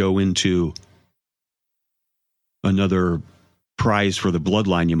is going to go into another prize for the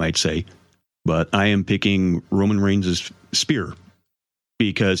bloodline, you might say, but I am picking Roman Reigns' spear,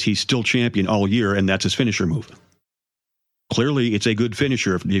 because he's still champion all year, and that's his finisher move. Clearly, it's a good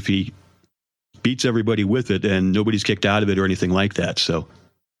finisher if he beats everybody with it and nobody's kicked out of it or anything like that. So,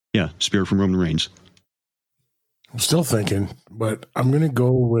 yeah, spear from Roman Reigns. I'm still thinking, but I'm going to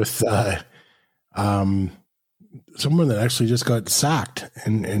go with someone that actually just got sacked,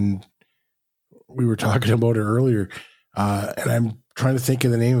 and we were talking about it earlier, and I'm trying to think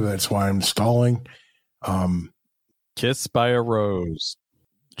of the name of it. That's why I'm stalling. Kiss by a Rose.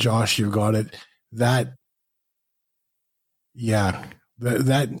 Josh, you got it. That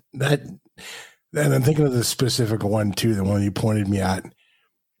And I'm thinking of the specific one too, the one you pointed me at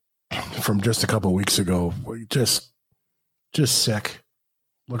from just a couple of weeks ago. Just sick.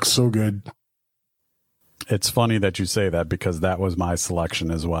 Looks so good. It's funny that you say that because that was my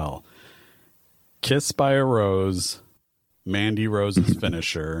selection as well. Kiss by a Rose, Mandy Rose's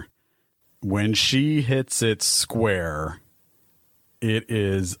finisher. When she hits it square, it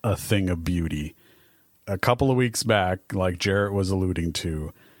is a thing of beauty. A couple of weeks back, like Jarret was alluding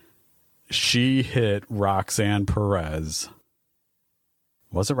to, she hit Roxanne Perez.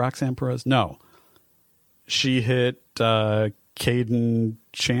 Was it Roxanne Perez? No. She hit Katana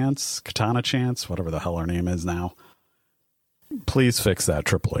Chance, whatever the hell her name is now. Please fix that,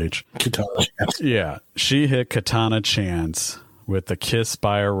 Triple H. Katana Chance. Yeah, she hit Katana Chance with the Kiss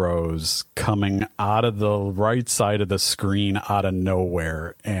by a Rose coming out of the right side of the screen out of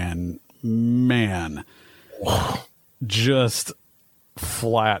nowhere. And man, just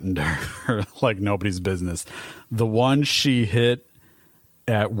flattened her like nobody's business. The one she hit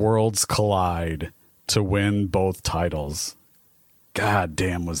at Worlds Collide to win both titles. God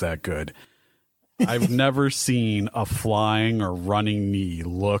damn, was that good. I've never seen a flying or running knee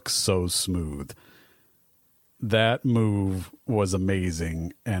look so smooth. That move was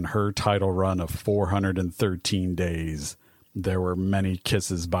amazing, and her title run of 413 days, there were many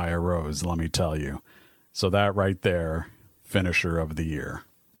kisses by a rose, let me tell you. So that right there, finisher of the year.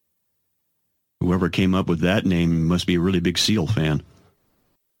 Whoever came up with that name must be a really big Seal fan.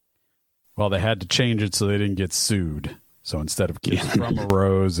 Well, they had to change it so they didn't get sued. So instead of Kiss from a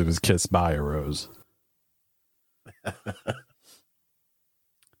Rose, it was Kiss by a Rose.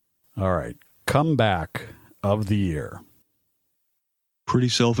 All right. Comeback of the year. Pretty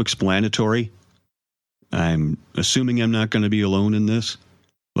self-explanatory. I'm assuming I'm not going to be alone in this,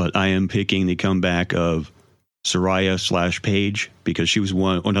 but I am picking the comeback of Saraya / Paige because she was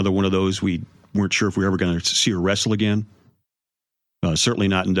another one of those we weren't sure if we were ever going to see her wrestle again. Certainly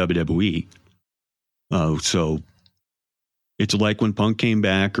not in WWE. So it's like when Punk came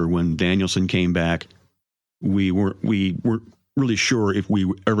back or when Danielson came back, we weren't really sure if we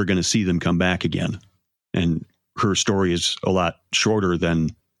were ever going to see them come back again. And her story is a lot shorter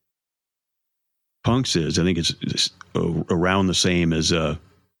than Punk's is. I think it's around the same as Dan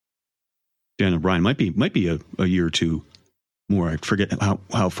O'Brien. Might be a year or two more. I forget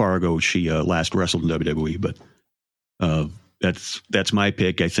how far ago she last wrestled in WWE, but that's my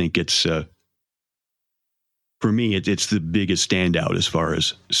pick. I think it's for me it's the biggest standout as far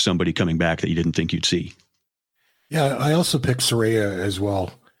as somebody coming back that you didn't think you'd see. Yeah, I also picked Saraya as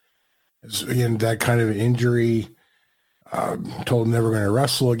well. Again, that kind of injury, told never going to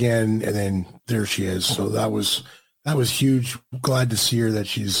wrestle again, and then there she is. So that was huge. Glad to see her that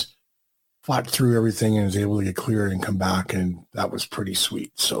she's fought through everything and is able to get cleared and come back, and that was pretty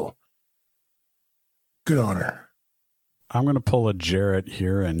sweet. So good on her. I'm going to pull a Jarret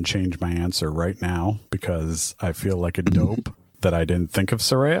here and change my answer right now because I feel like a dope that I didn't think of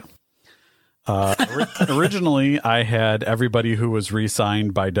Saraya. Originally, I had everybody who was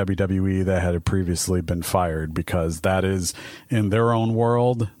re-signed by WWE that had previously been fired because that is, in their own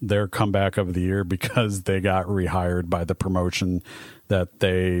world, their comeback of the year because they got rehired by the promotion that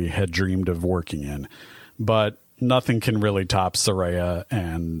they had dreamed of working in. But nothing can really top Saraya,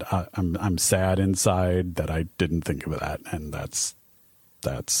 and I'm sad inside that I didn't think of that, and that's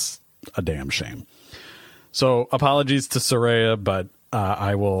a damn shame. So apologies to Saraya, but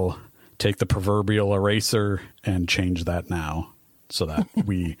I will take the proverbial eraser and change that now so that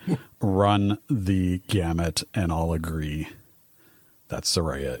we run the gamut and all agree that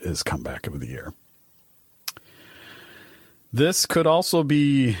Saraya is comeback of the year. This could also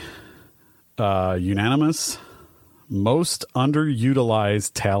be unanimous. Most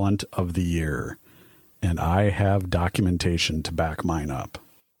underutilized talent of the year. And I have documentation to back mine up.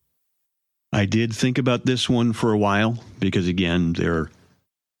 I did think about this one for a while because, again, there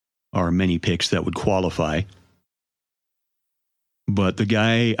are many picks that would qualify. But the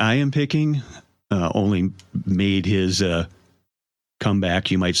guy I am picking only made his comeback,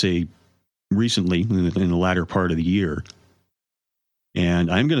 you might say, recently in the latter part of the year.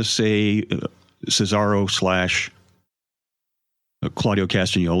 And I'm going to say Cesaro / Claudio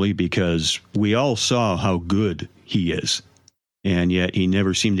Castagnoli because we all saw how good he is. And yet he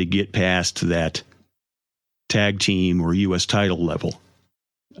never seemed to get past that tag team or U.S. title level.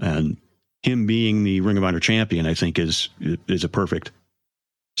 And him being the Ring of Honor champion, I think, is a perfect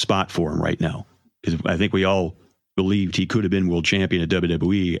spot for him right now. Because I think we all believed he could have been world champion at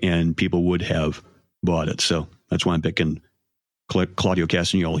WWE, and people would have bought it. So that's why I'm picking Claudio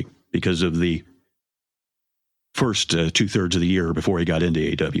Castagnoli, because of the first 2/3 of the year before he got into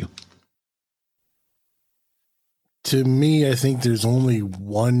AEW. To me, I think there's only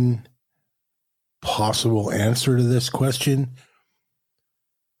one possible answer to this question.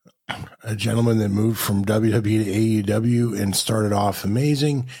 A gentleman that moved from WWE to AEW and started off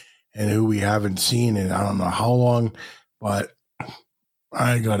amazing, and who we haven't seen in I don't know how long, but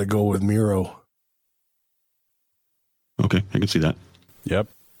I got to go with Miro. Okay, I can see that. Yep.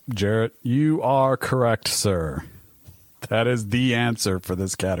 Jarret, you are correct, sir. That is the answer for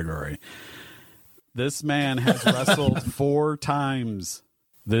this category. This man has wrestled 4 times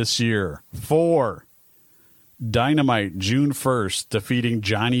this year. 4. Dynamite, June 1st, defeating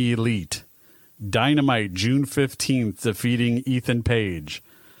Johnny Elite. Dynamite, June 15th, defeating Ethan Page.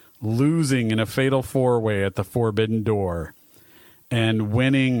 Losing in a fatal 4-way at the Forbidden Door. And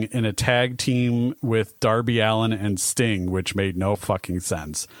winning in a tag team with Darby Allin and Sting, which made no fucking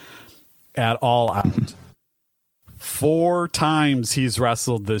sense at all out. 4 times he's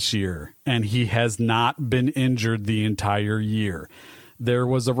wrestled this year, and he has not been injured the entire year. There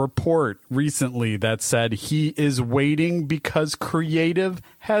was a report recently that said he is waiting because creative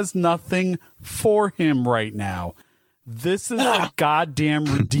has nothing for him right now. This is the goddamn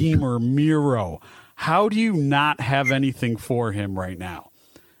Redeemer, Miro. How do you not have anything for him right now?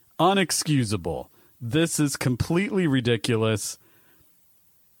 Unexcusable. This is completely ridiculous.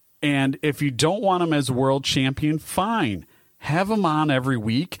 And if you don't want him as world champion, fine. Have him on every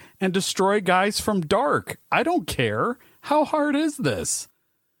week and destroy guys from Dark. I don't care. How hard is this?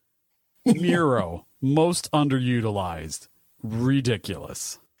 Miro, most underutilized.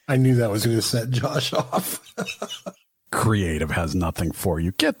 Ridiculous. I knew that was going to set Josh off. Creative has nothing for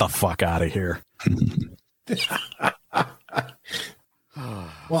you. Get the fuck out of here.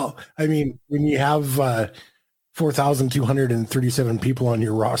 Well, I mean, when you have 4,237 people on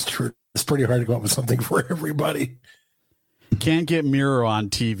your roster, it's pretty hard to come up with something for everybody. Can't get Miro on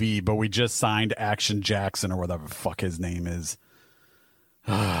TV, but we just signed Action Jackson or whatever the fuck his name is.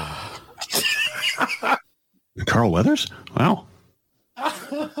 Carl Weathers? Wow.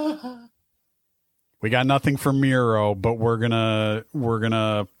 We got nothing for Miro, but we're gonna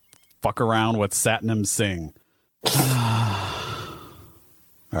fuck around with Satnam Singh.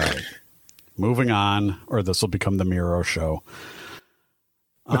 All right. Moving on, or this will become the Miro show.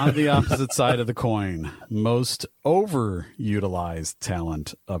 On the opposite side of the coin, most overutilized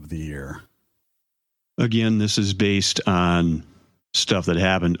talent of the year. Again, this is based on stuff that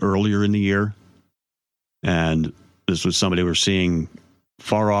happened earlier in the year. And this was somebody we're seeing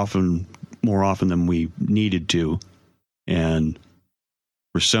more often than we needed to. And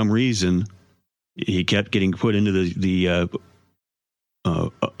for some reason, he kept getting put into the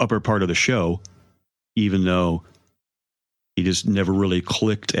upper part of the show, even though he just never really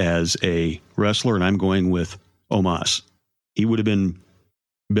clicked as a wrestler. And I'm going with Omos. He would have been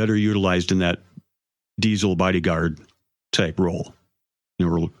better utilized in that Diesel bodyguard type role,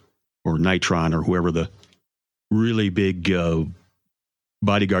 or Nitron, or whoever the really big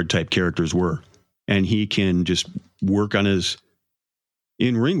bodyguard type characters were. And he can just work on his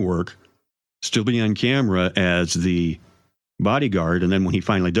in-ring work, still be on camera as the bodyguard, and then when he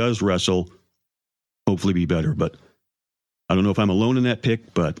finally does wrestle, hopefully be better. But I don't know if I'm alone in that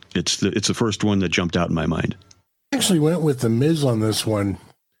pick, but it's the first one that jumped out in my mind. I actually went with the Miz on this one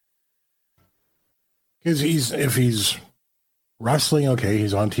because if he's wrestling, okay,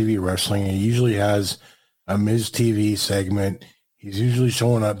 he's on TV wrestling. He usually has a Miz TV segment. He's usually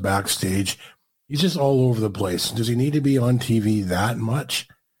showing up backstage. He's just all over the place. Does he need to be on TV that much?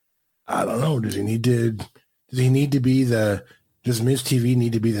 I don't know. Does he need to be does Miz TV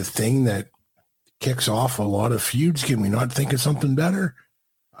need to be the thing that kicks off a lot of feuds? Can we not think of something better?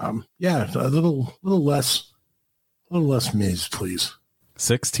 Yeah, a little less Miz, please.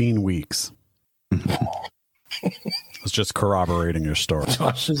 16 weeks. It's just corroborating your story.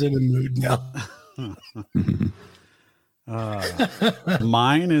 Josh is in a mood now.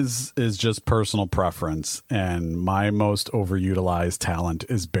 Mine is just personal preference, and my most overutilized talent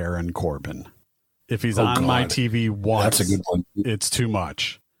is Baron Corbin. If he's on my TV once, that's a good one. It's too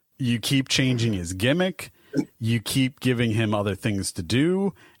much. You keep changing his gimmick, you keep giving him other things to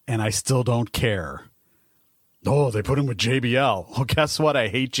do, and I still don't care. Oh, they put him with JBL. Well, guess what? I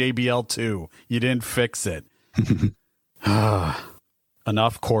hate JBL too. You didn't fix it.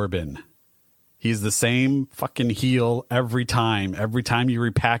 Enough Corbin. He's the same fucking heel every time. Every time you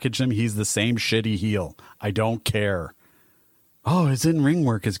repackage him, he's the same shitty heel. I don't care. Oh, his in-ring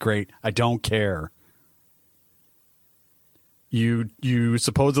work is great. I don't care. You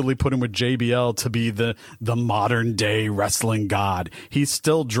supposedly put him with JBL to be the modern day wrestling god. He's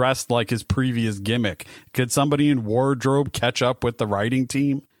still dressed like his previous gimmick. Could somebody in wardrobe catch up with the writing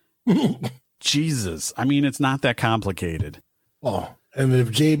team? Jesus. I mean, it's not that complicated. Oh, and if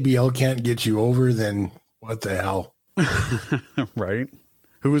JBL can't get you over, then what the hell? Right?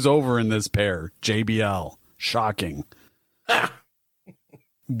 Who's over in this pair? JBL. Shocking.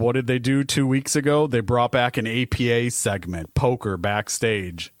 What did they do 2 weeks ago? They brought back an APA segment, poker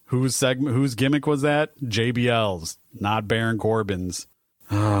backstage. Whose gimmick was that? JBL's, not Baron Corbin's.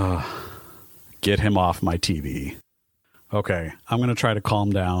 Get him off my TV. Okay, I'm going to try to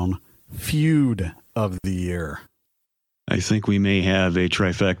calm down. Feud of the year. I think we may have a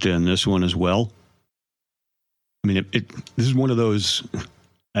trifecta in this one as well. I mean, this is one of those,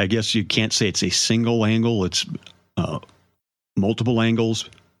 I guess you can't say it's a single angle. It's multiple angles,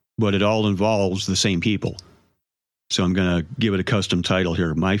 but it all involves the same people. So I'm going to give it a custom title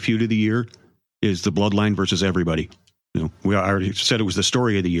here. My feud of the year is the Bloodline versus everybody. You know, we already said it was the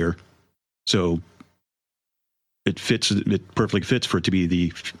story of the year. So it perfectly fits for it to be the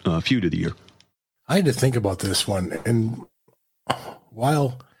feud of the year. I had to think about this one. And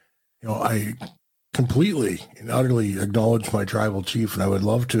while, I completely and utterly acknowledge my tribal chief, and I would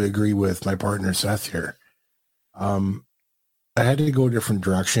love to agree with my partner Seth here, I had to go a different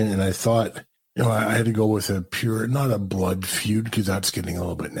direction, and I thought, I had to go with a pure, not a blood feud, because that's getting a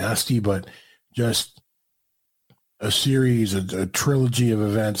little bit nasty, but just a series, a trilogy of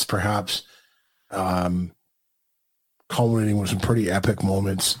events, perhaps, culminating with some pretty epic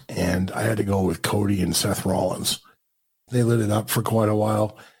moments, and I had to go with Cody and Seth Rollins. They lit it up for quite a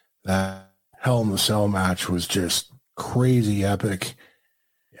while. That Hell in the Cell match was just crazy epic.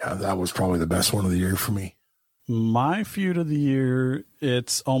 Yeah, that was probably the best one of the year for me. My feud of the year,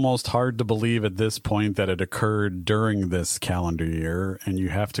 it's almost hard to believe at this point that it occurred during this calendar year, and you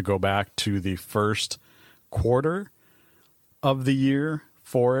have to go back to the first quarter of the year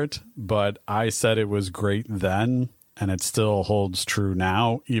for it, but I said it was great then, and it still holds true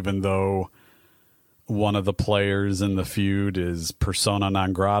now, even though one of the players in the feud is persona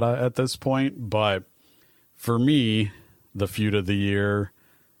non grata at this point. But for me, the feud of the year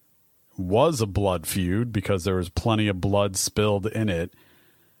was a blood feud because there was plenty of blood spilled in it.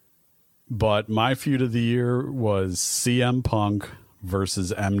 But my feud of the year was CM Punk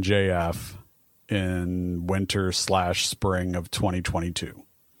versus MJF in winter/spring of 2022.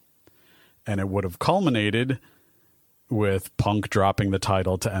 And it would have culminated with Punk dropping the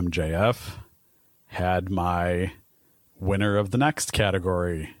title to MJF had my winner of the next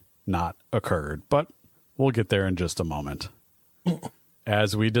category not occurred. But we'll get there in just a moment.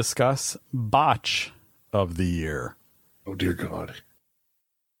 As we discuss Botch of the year. Oh, dear God.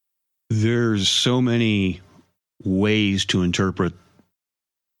 There's so many ways to interpret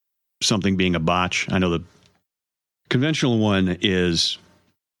something being a botch. I know the conventional one is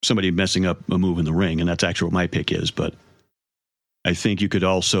somebody messing up a move in the ring, and that's actually what my pick is. But I think you could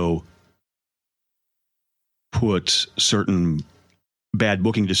also put certain bad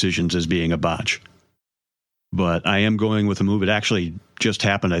booking decisions as being a botch. But I am going with a move. It actually just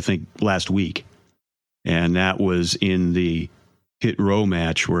happened, I think, last week. And that was in the Hit Row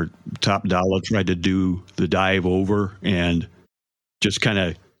match where Top Dollar tried to do the dive over and just kind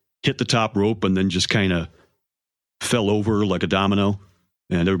of hit the top rope and then just kind of fell over like a domino.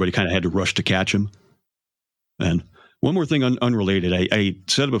 And everybody kind of had to rush to catch him. And one more thing unrelated. I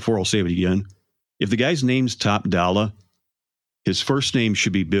said it before, I'll say it again. If the guy's name's Top Dollar, his first name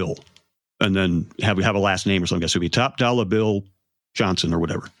should be Bill. And then have a last name or something. So it'd be Top Dollar Bill Johnson or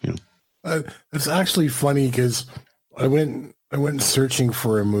whatever. It's actually funny because I went searching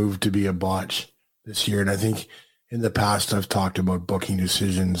for a move to be a botch this year, and I think in the past I've talked about booking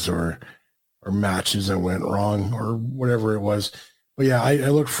decisions or matches that went wrong or whatever it was. But yeah, I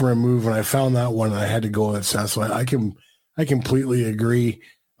looked for a move and I found that one. And I had to go with Seth. So I completely agree,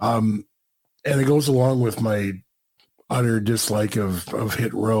 and it goes along with my utter dislike of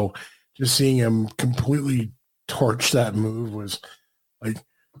Hit Row. Just seeing him completely torch that move was like,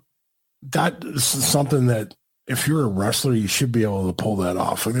 that is something that if you're a wrestler, you should be able to pull that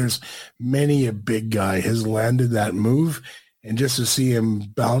off. Like, there's many a big guy has landed that move, and just to see him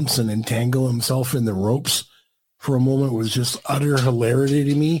bounce and entangle himself in the ropes for a moment was just utter hilarity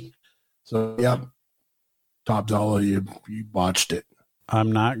to me. So, yeah, Top Dollar, you botched it.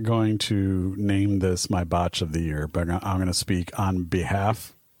 I'm not going to name this my botch of the year, but I'm going to speak on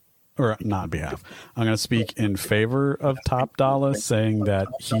behalf. Or not behalf. I'm going to speak in favor of Top Dollar, saying that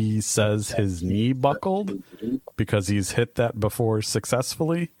he says his knee buckled because he's hit that before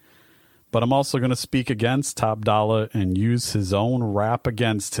successfully. but I'm also going to speak against Top Dollar and use his own rap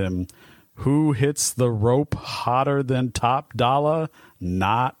against him. Who hits the rope hotter than Top Dollar?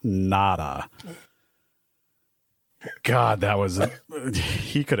 Not nada. God, that was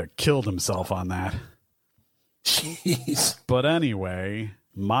he could have killed himself on that. Jeez. But anyway,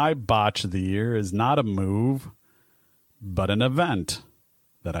 my botch of the year is not a move, but an event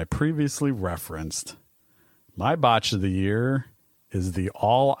that I previously referenced. My botch of the year is the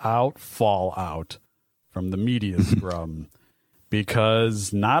all-out fallout from the media scrum,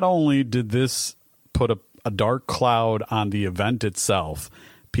 because not only did this put a dark cloud on the event itself,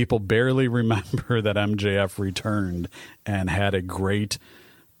 people barely remember that MJF returned and had a great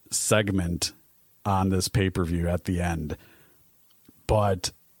segment on this pay-per-view at the end.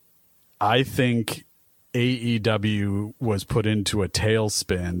 But I think AEW was put into a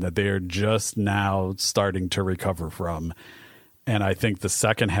tailspin that they are just now starting to recover from. And I think the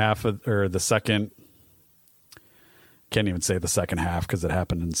second half can't even say the second half because it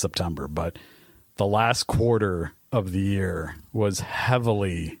happened in September, but the last quarter of the year was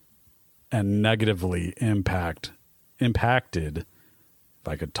heavily and negatively impacted, if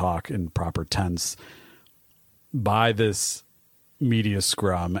I could talk in proper tense, by this media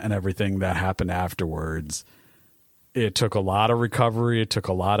scrum and everything that happened afterwards. It took a lot of recovery. It took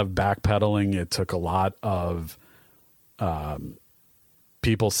a lot of backpedaling. It took a lot of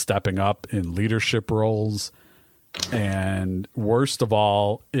people stepping up in leadership roles. And worst of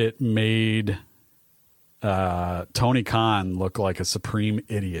all, it made Tony Khan look like a supreme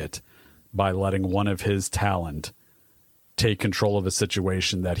idiot by letting one of his talent take control of a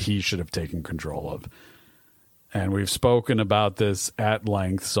situation that he should have taken control of. And we've spoken about this at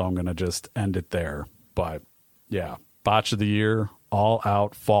length, so I'm going to just end it there. But yeah, botch of the year, all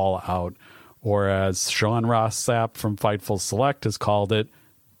out, fall out, or as Sean Ross Sapp from Fightful Select has called it,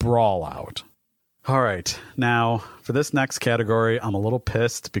 brawl out. All right, now for this next category, I'm a little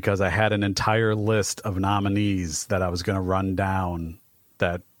pissed because I had an entire list of nominees that I was going to run down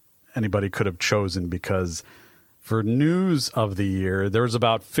that anybody could have chosen, because for news of the year, there was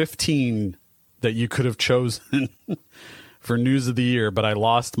about 15 that you could have chosen for news of the year, but I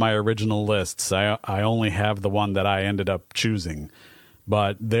lost my original lists. I only have the one that I ended up choosing.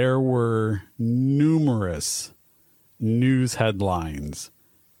 But there were numerous news headlines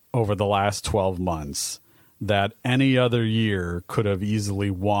over the last 12 months that any other year could have easily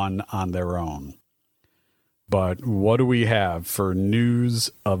won on their own. But what do we have for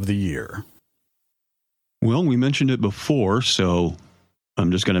news of the year? Well, we mentioned it before, so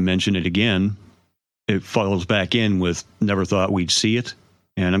I'm just going to mention it again. It follows back in with never thought we'd see it.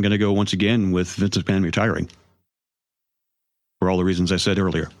 And I'm going to go once again with Vince McMahon retiring, for all the reasons I said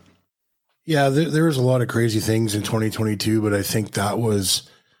earlier. Yeah, there was a lot of crazy things in 2022, but I think that was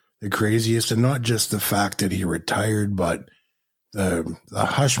the craziest. And not just the fact that he retired, but the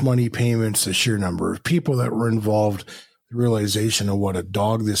hush money payments, the sheer number of people that were involved, the realization of what a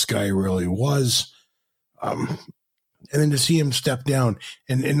dog this guy really was. And then to see him step down.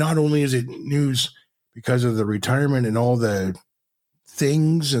 And not only is it news because of the retirement and all the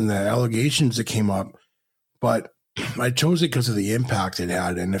things and the allegations that came up, but I chose it because of the impact it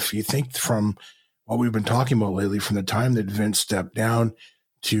had. And if you think from what we've been talking about lately, from the time that Vince stepped down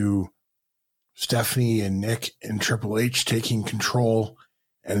to Stephanie and Nick and Triple H taking control,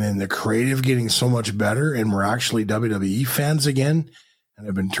 and then the creative getting so much better, and we're actually WWE fans again and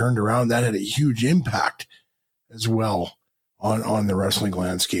have been turned around, that had a huge impact as well on the wrestling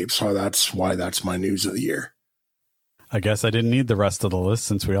landscape. So that's why that's my news of the year. I guess I didn't need the rest of the list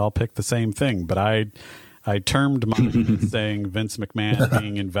since we all picked the same thing, but I termed mine saying Vince McMahon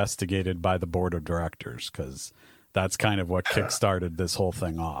being investigated by the board of directors, because that's kind of what kickstarted this whole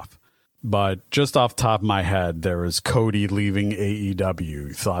thing off. But just off the top of my head, there was Cody leaving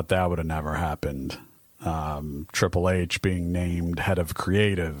AEW. Thought that would have never happened. Triple H being named head of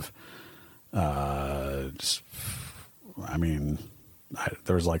creative. There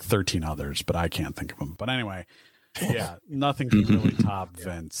was like 13 others, but I can't think of them. But anyway, yeah, nothing can really top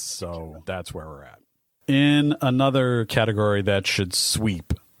Vince. So that's where we're at. In another category that should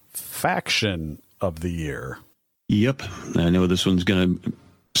sweep, faction of the year. Yep. I know this one's going to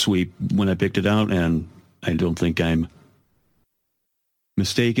sweep when I picked it out, and I don't think I'm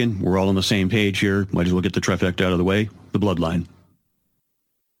mistaken. We're all on the same page here. Might as well get the trifecta out of the way. The Bloodline.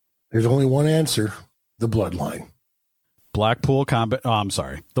 There's only one answer. The Bloodline. Blackpool Combat. Oh, I'm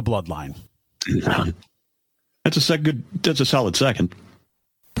sorry. The Bloodline. That's a solid second.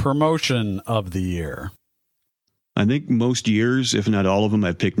 Promotion of the year. I think most years, if not all of them,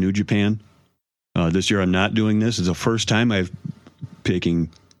 I've picked New Japan. This year I'm not doing this. It's the first time I've picking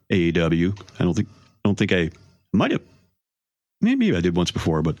AEW. I don't think I might have. Maybe I did once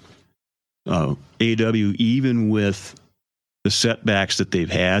before, but AEW, even with the setbacks that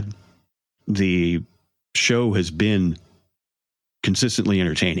they've had, the show has been consistently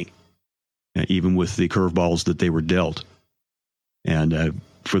entertaining, even with the curveballs that they were dealt. And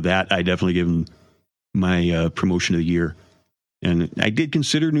for that, I definitely give them my promotion of the year. And I did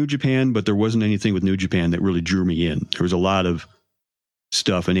consider New Japan, but there wasn't anything with New Japan that really drew me in. There was a lot of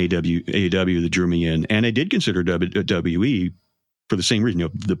stuff in AEW that drew me in. And I did consider WWE for the same reason,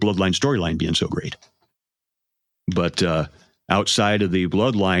 the Bloodline storyline being so great. But outside of the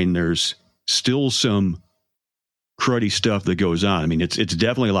Bloodline, there's still some cruddy stuff that goes on. I mean, it's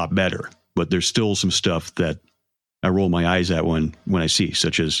definitely a lot better, but there's still some stuff that I roll my eyes at when I see,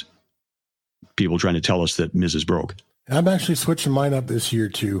 such as people trying to tell us that Miz is broke. I'm actually switching mine up this year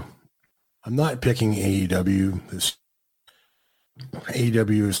too. I'm not picking AEW.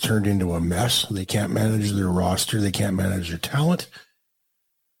 AEW has turned into a mess. They can't manage their roster. They can't manage their talent.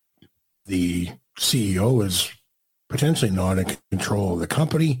 The CEO is potentially not in control of the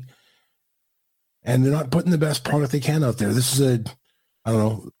company, and they're not putting the best product they can out there. This is I don't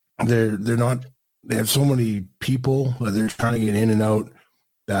know. They're not. They have so many people that they're trying to get in and out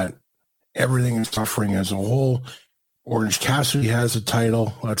that everything is suffering as a whole. Orange Cassidy has a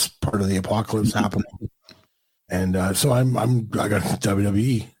title. That's part of the apocalypse happening. And so I got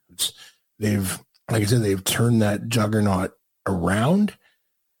WWE. Like I said, they've turned that juggernaut around,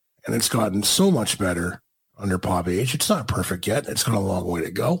 and it's gotten so much better under Pop H. It's not perfect yet. It's got a long way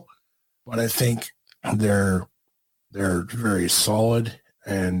to go, but I think they're very solid,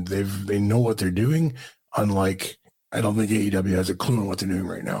 and they know what they're doing. Unlike, I don't think AEW has a clue on what they're doing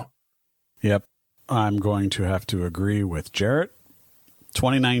right now. Yep. I'm going to have to agree with Jarret.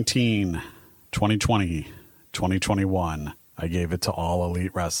 2019, 2020, 2021, I gave it to All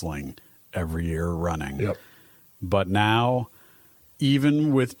Elite Wrestling every year running. Yep. But now,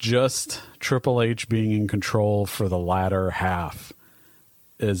 even with just Triple H being in control for the latter half,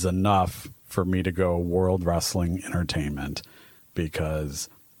 is enough for me to go World Wrestling Entertainment, because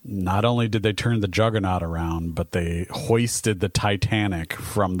not only did they turn the juggernaut around, but they hoisted the Titanic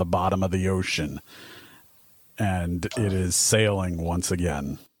from the bottom of the ocean, and it is sailing once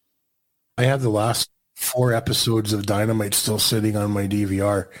again. I have the last 4 episodes of Dynamite still sitting on my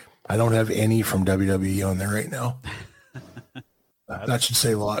DVR. I don't have any from WWE on there right now. That should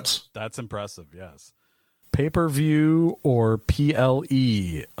say lots. That's impressive, yes. Pay-per-view or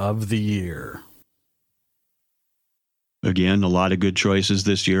PLE of the year? Again, a lot of good choices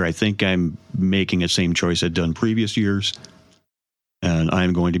this year. I think I'm making the same choice I'd done previous years. And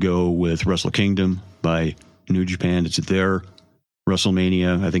I'm going to go with Wrestle Kingdom by New Japan. It's their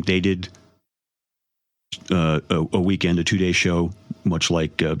WrestleMania. I think they did a weekend, a 2-day show, much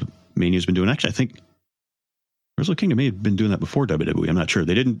like Mania's been doing. Actually, I think Wrestle Kingdom may have been doing that before WWE. I'm not sure.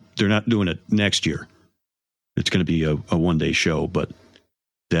 They're not doing it next year. It's going to be a 1-day show, but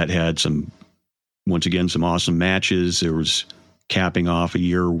that had once again, some awesome matches. There was capping off a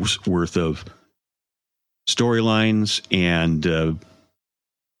year's worth of storylines, and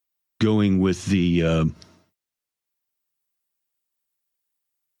going with the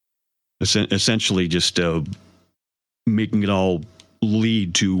essentially just making it all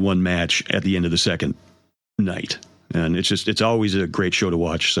lead to one match at the end of the second night. And it's always a great show to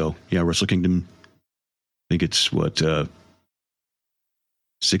watch. So yeah, Wrestle Kingdom, I think it's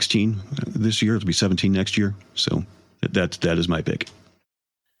 16 this year. It'll be 17 next year. So that is my pick.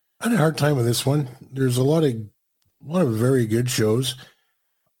 I had a hard time with this one. There's a lot of very good shows.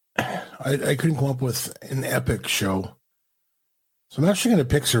 I couldn't come up with an epic show. So I'm actually going to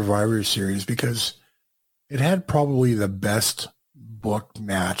pick Survivor Series because it had probably the best booked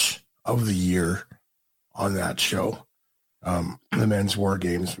match of the year on that show. The men's War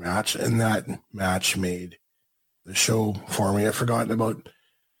Games match. And that match made the show for me. Not forgotten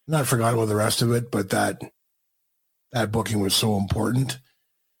about the rest of it, but that booking was so important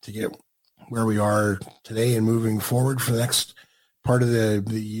to get where we are today and moving forward for the next part of the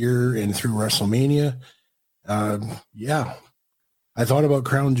year and through WrestleMania. Yeah. I thought about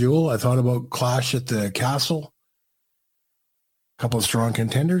Crown Jewel. I thought about Clash at the Castle. A couple of strong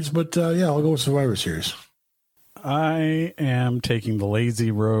contenders, but yeah, I'll go with Survivor Series. I am taking the lazy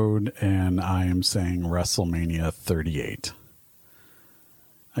road, and I am saying WrestleMania 38.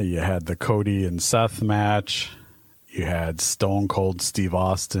 You had the Cody and Seth match. You had Stone Cold Steve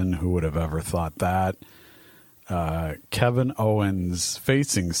Austin. Who would have ever thought that? Kevin Owens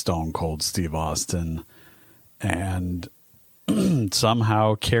facing Stone Cold Steve Austin and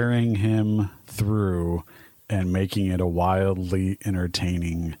somehow carrying him through and making it a wildly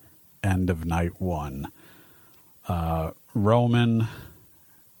entertaining end of night one. Roman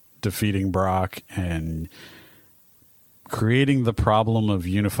defeating Brock and creating the problem of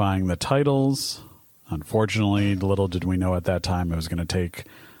unifying the titles. Unfortunately, little did we know at that time it was going to take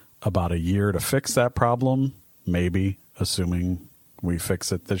about a year to fix that problem, maybe, assuming we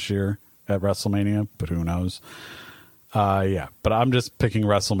fix it this year at WrestleMania, but who knows. But I'm just picking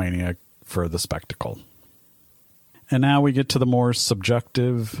WrestleMania for the spectacle. And now we get to the more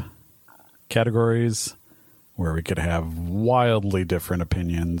subjective categories where we could have wildly different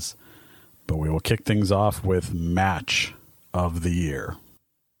opinions, but we will kick things off with match of the year.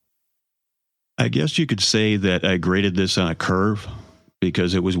 I guess you could say that I graded this on a curve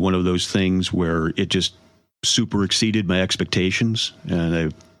because it was one of those things where it just super exceeded my expectations, and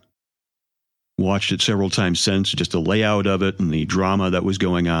I've watched it several times since. Just the layout of it and the drama that was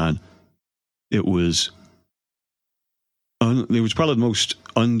going on, it was probably the most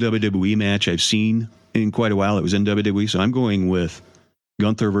un-WWE match I've seen in quite a while. It was in WWE, so I'm going with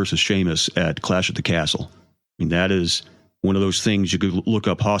Gunther versus Sheamus at Clash at the Castle. I mean, that is one of those things you could look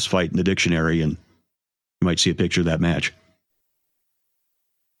up Hoss fight in the dictionary and you might see a picture of that match.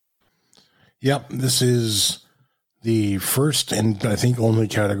 Yep, this is the first and I think only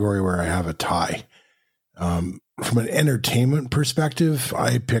category where I have a tie. From an entertainment perspective,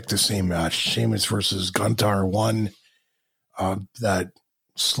 I picked the same match. Sheamus versus Gunther 1. That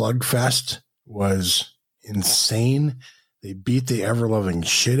slugfest was insane. They beat the ever-loving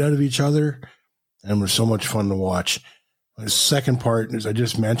shit out of each other and was so much fun to watch. The second part, as I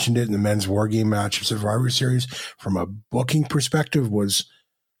just mentioned it in the men's war game match of Survivor Series, from a booking perspective, was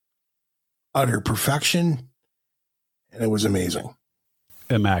utter perfection, and it was amazing.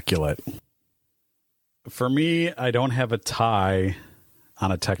 Immaculate. For me, I don't have a tie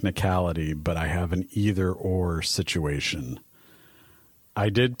on a technicality, but I have an either-or situation. I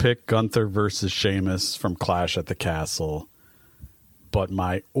did pick Gunther versus Sheamus from Clash at the Castle, but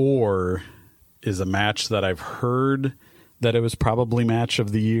my or is a match that I've heard that it was probably match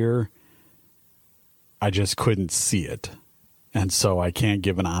of the year. I just couldn't see it. And so I can't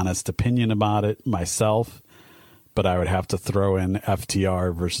give an honest opinion about it myself, but I would have to throw in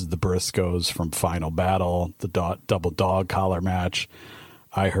FTR versus the Briscoes from Final Battle, the double dog collar match.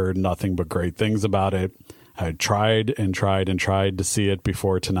 I heard nothing but great things about it. I tried and tried and tried to see it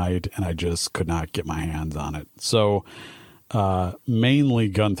before tonight, and I just could not get my hands on it. So mainly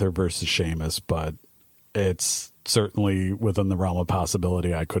Gunther versus Sheamus, but it's certainly within the realm of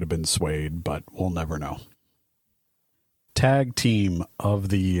possibility I could have been swayed, but we'll never know. Tag team of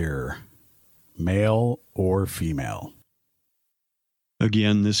the year, male or female?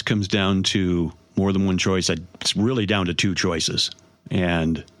 Again, this comes down to more than one choice. It's really down to two choices.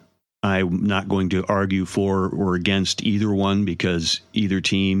 And I'm not going to argue for or against either one because either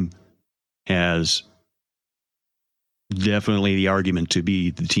team has definitely the argument to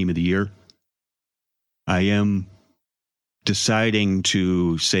be the team of the year. I am deciding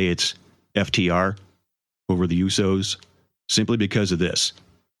to say it's FTR over the Usos simply because of this.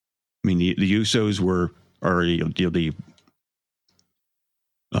 I mean, the Usos are the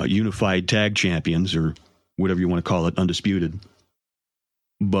unified tag champions, or whatever you want to call it, undisputed.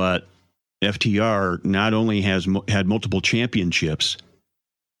 But FTR not only has had multiple championships,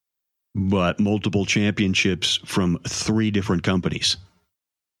 but multiple championships from 3 different companies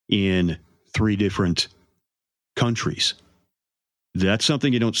in 3 different countries. That's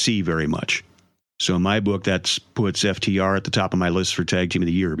something you don't see very much. So in my book, that puts FTR at the top of my list for Tag Team of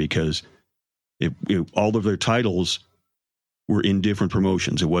the Year because all of their titles were in different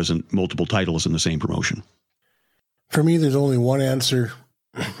promotions. It wasn't multiple titles in the same promotion. For me, there's only one answer,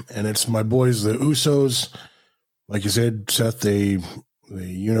 and it's my boys, the Usos. Like you said, Seth, they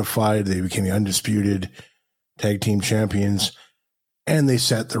unified. They became the undisputed tag team champions, and they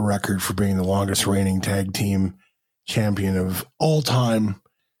set the record for being the longest reigning tag team champion of all time,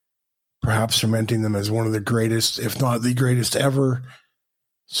 perhaps cementing them as one of the greatest, if not the greatest ever.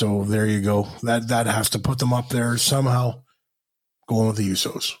 So there you go. That has to put them up there somehow, going with the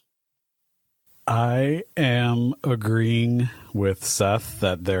Usos. I am agreeing with Seth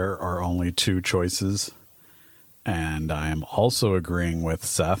that there are only 2 choices. And I am also agreeing with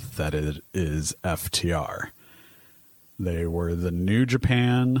Seth that it is FTR. They were the New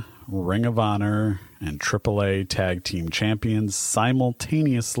Japan, Ring of Honor, and AAA tag team champions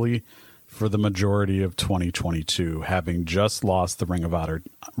simultaneously for the majority of 2022, having just lost the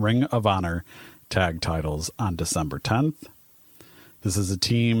Ring of Honor tag titles on December 10th. This is a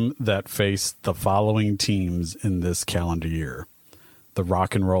team that faced the following teams in this calendar year: the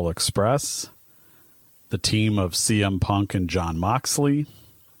Rock and Roll Express, the team of CM Punk and Jon Moxley,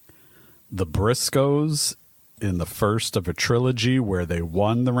 the Briscoes in the first of a trilogy where they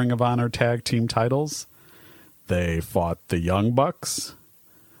won the Ring of Honor tag team titles. They fought the Young Bucks,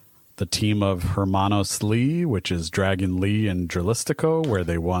 the team of Hermanos Lee, which is Dragon Lee and Dralistico, where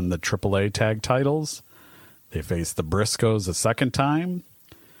they won the AAA tag titles. They faced the Briscoes a second time.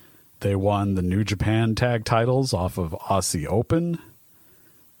 They won the New Japan tag titles off of Aussie Open.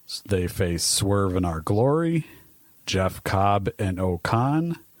 They faced Swerve in Our Glory, Jeff Cobb and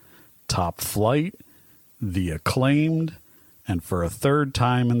Okan, Top Flight, The Acclaimed, and for a third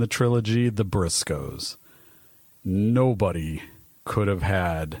time in the trilogy, the Briscoes. Nobody could have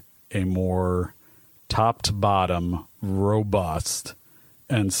had a more top to bottom, robust,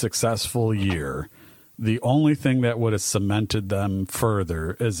 and successful year. The only thing that would have cemented them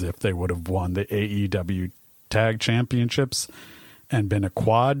further is if they would have won the AEW Tag Championships and been a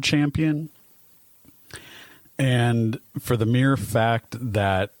quad champion. And for the mere fact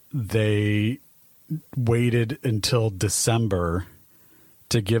that they waited until December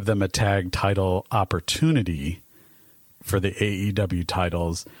to give them a tag title opportunity for the AEW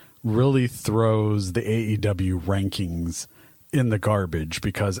titles really throws the AEW rankings in the garbage,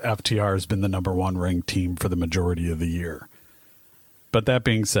 because FTR has been the number one ranked team for the majority of the year. But that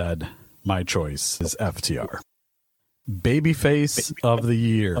being said, my choice is FTR. Babyface of the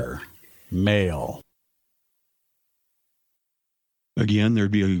year, male. Again,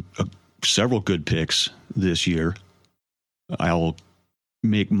 there'd be several good picks this year. I'll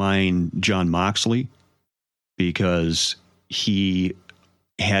make mine Jon Moxley, because he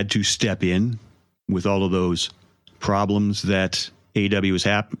had to step in with all of those problems that AEW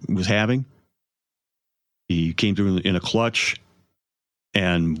was having. He came through in a clutch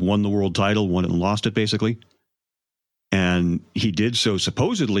and won the world title, won it and lost it, basically. And he did so,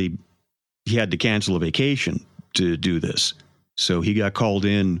 supposedly, he had to cancel a vacation to do this. So he got called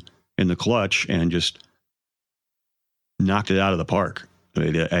in the clutch and just knocked it out of the park.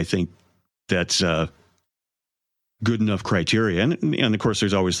 I think that's good enough criteria. And of course,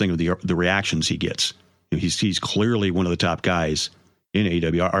 there's always thing of the reactions he gets. He's clearly one of the top guys in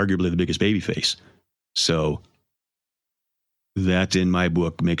AEW, arguably the biggest babyface. So that, in my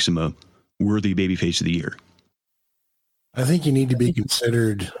book, makes him a worthy babyface of the year. I think you need to be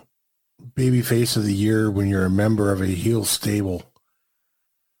considered babyface of the year when you're a member of a heel stable.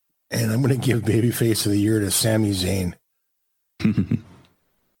 And I'm going to give babyface of the year to Sami Zayn.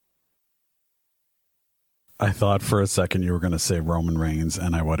 I thought for a second you were going to say Roman Reigns,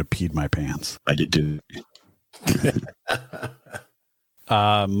 and I would have peed my pants. I did too.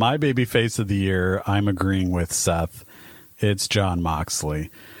 My baby face of the year, I'm agreeing with Seth. It's Jon Moxley.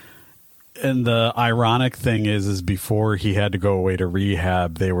 And the ironic thing is before he had to go away to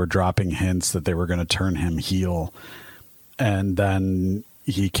rehab, they were dropping hints that they were going to turn him heel. And then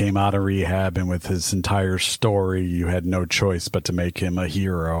he came out of rehab, and with his entire story, you had no choice but to make him a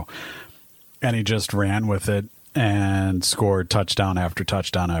hero. And he just ran with it and scored touchdown after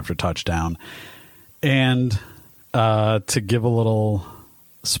touchdown after touchdown. And to give a little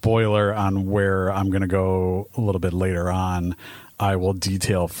spoiler on where I'm going to go a little bit later on, I will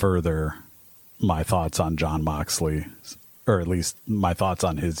detail further my thoughts on Jon Moxley, or at least my thoughts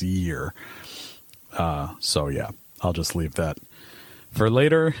on his year. So, yeah, I'll just leave that for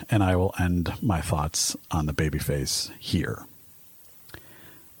later, and I will end my thoughts on the babyface here.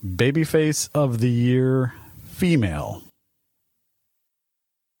 Babyface of the year, female.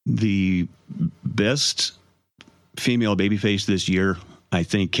 The best female babyface this year, I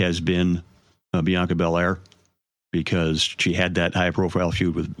think, has been Bianca Belair, because she had that high-profile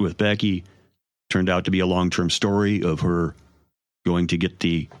feud with Becky. Turned out to be a long-term story of her going to get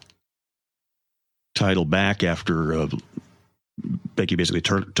the title back after Becky basically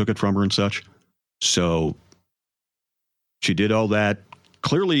took it from her and such. So she did all that.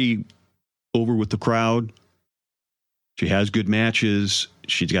 Clearly over with the crowd. She has good matches.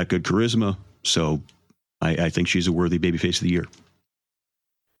 She's got good charisma. So I think she's a worthy babyface of the year.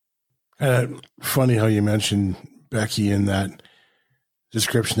 Funny how you mentioned Becky in that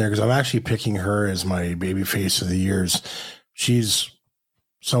description there, because I'm actually picking her as my babyface of the years. She's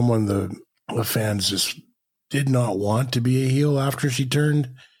someone the fans just did not want to be a heel after she turned.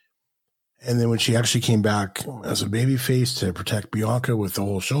 And then when she actually came back as a babyface to protect Bianca with the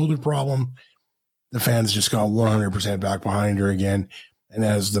whole shoulder problem, the fans just got 100% back behind her again. And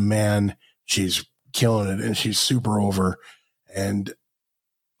as the man, she's killing it, and she's super over. And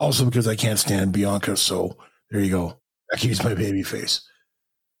also because I can't stand Bianca, so there you go. Becky's my babyface.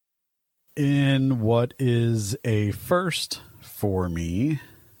 In what is a first for me,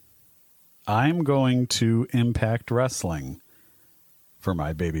 I'm going to Impact Wrestling for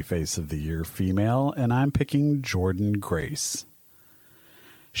my Babyface of the Year female, and I'm picking Jordynne Grace.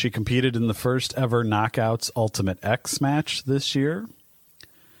 She competed in the first ever Knockouts Ultimate X match this year.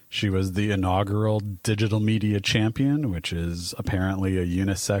 She was the inaugural Digital Media Champion, which is apparently a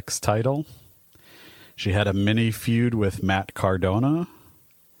unisex title. She had a mini feud with Matt Cardona.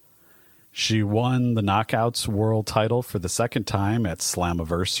 She won the Knockouts World title for the second time at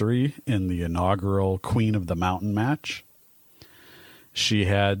Slammiversary in the inaugural Queen of the Mountain match. She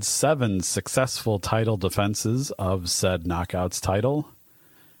had 7 successful title defenses of said Knockouts title.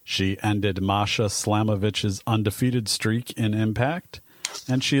 She ended Masha Slamovich's undefeated streak in Impact,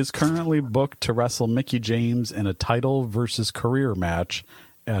 and she is currently booked to wrestle Mickie James in a title versus career match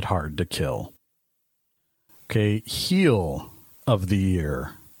at Hard to Kill. Okay, heel of the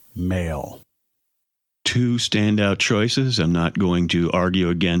year, male. 2 standout choices. I'm not going to argue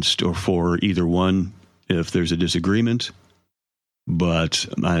against or for either one if there's a disagreement. But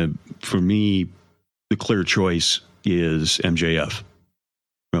for me, the clear choice is MJF.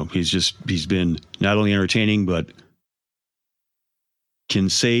 Well, he's been not only entertaining, but can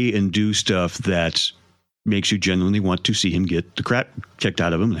say and do stuff that makes you genuinely want to see him get the crap kicked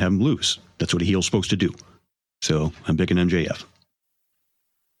out of him and have him lose. That's what a heel's supposed to do. So I'm picking MJF.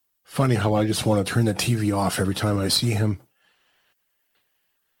 Funny how I just want to turn the TV off every time I see him.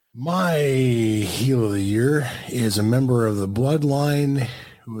 My heel of the year is a member of the Bloodline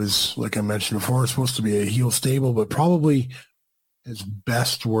who is, like I mentioned before, supposed to be a heel stable, but probably his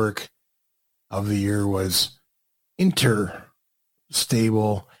best work of the year was Inter-stable.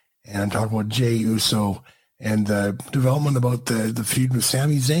 And I'm talking about Jey Uso and the development about the feud with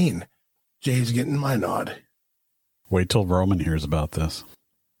Sami Zayn. Jay's getting my nod. Wait till Roman hears about this.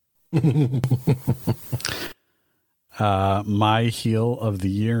 My heel of the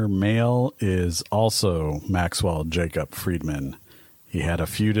year male is also Maxwell Jacob Friedman. He had a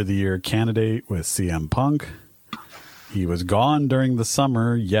feud of the year candidate with CM Punk. He was gone during the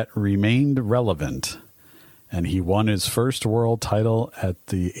summer, yet remained relevant. And he won his first world title at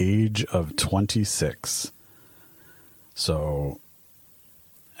the age of 26. So,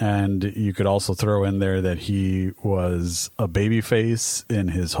 and you could also throw in there that he was a babyface in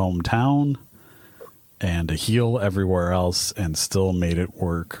his hometown and a heel everywhere else and still made it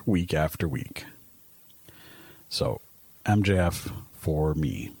work week after week. So, MJF for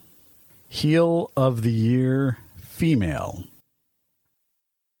me. Heel of the year, female.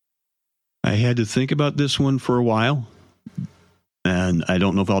 I had to think about this one for a while, and I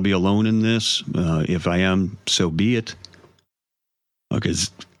don't know if I'll be alone in this. If I am, so be it. Because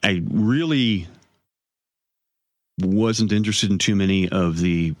I really wasn't interested in too many of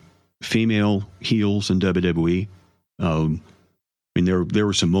the female heels in WWE. I mean, there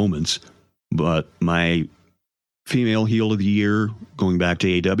were some moments, but my female heel of the year going back to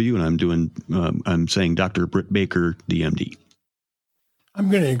AEW, and I'm saying Dr. Britt Baker, DMD. I'm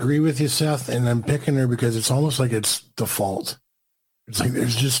going to agree with you, Seth, and I'm picking her because it's almost like it's default. It's like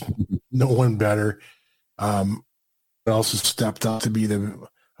there's just no one better. Also stepped up to be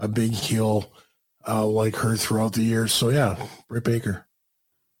a big heel like her throughout the years. So yeah, Britt Baker.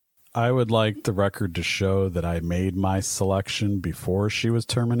 I would like the record to show that I made my selection before she was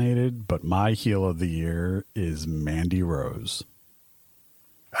terminated, but my heel of the year is Mandy Rose.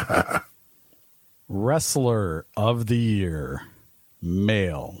 Wrestler of the year,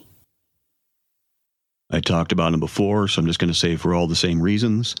 male. I talked about him before, so I'm just going to say for all the same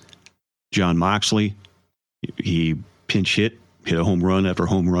reasons. Jon Moxley, he pinch hit a home run after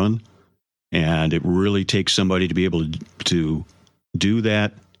home run, and it really takes somebody to be able to do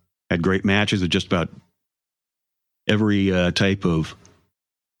that. Had great matches with just about every type of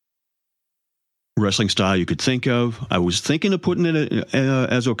wrestling style you could think of. I was thinking of putting it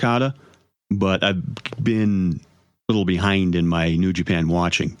as Okada, but I've been a little behind in my New Japan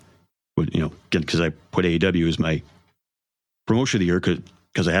watching. But, again, because I put AEW as my promotion of the year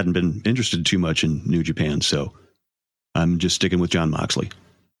because I hadn't been interested too much in New Japan. So I'm just sticking with Jon Moxley.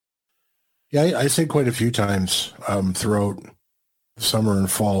 Yeah, I said quite a few times throughout summer and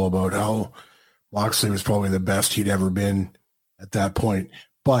fall about how Moxley was probably the best he'd ever been at that point.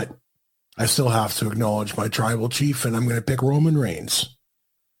 But I still have to acknowledge my tribal chief, and I'm going to pick Roman Reigns,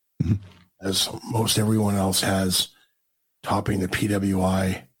 as most everyone else has, topping the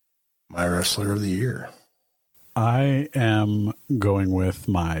PWI, my wrestler of the year. I am going with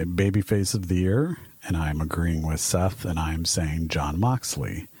my babyface of the year, and I'm agreeing with Seth, and I'm saying Jon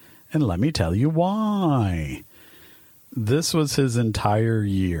Moxley. And let me tell you why. This was his entire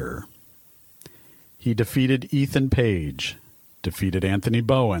year. He defeated Ethan Page, defeated Anthony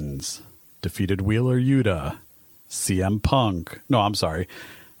Bowens, defeated Wheeler Yuta, CM Punk. No, I'm sorry.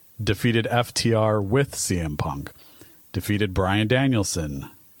 Defeated FTR with CM Punk. Defeated Bryan Danielson,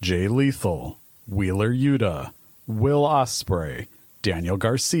 Jay Lethal, Wheeler Yuta, Will Ospreay, Daniel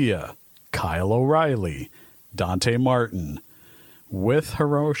Garcia, Kyle O'Reilly, Dante Martin. With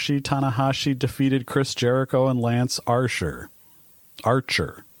Hiroshi Tanahashi defeated Chris Jericho and Lance Archer.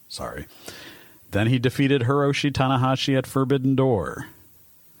 Then he defeated Hiroshi Tanahashi at Forbidden Door.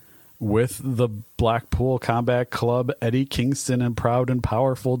 With the Blackpool Combat Club, Eddie Kingston and Proud and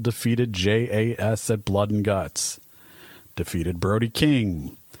Powerful defeated JAS at Blood and Guts. Defeated Brody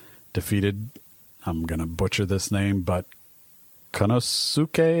King. Defeated, I'm going to butcher this name, but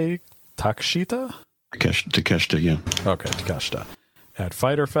Konosuke Takeshita? Takeshita, yeah. Okay, Takeshita. At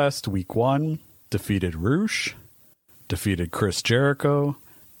Fyter Fest Week 1, defeated Roosh. Defeated Chris Jericho.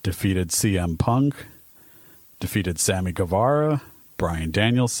 Defeated CM Punk. Defeated Sammy Guevara. Bryan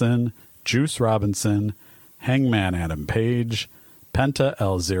Danielson. Juice Robinson. Hangman Adam Page. Penta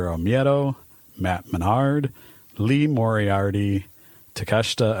El Zero Miedo. Matt Menard. Lee Moriarty,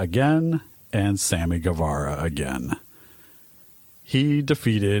 Takeshita again, and Sammy Guevara again. He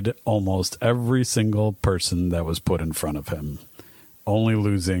defeated almost every single person that was put in front of him, only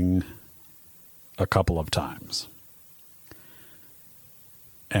losing a couple of times.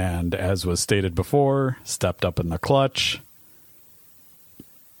 And as was stated before, stepped up in the clutch,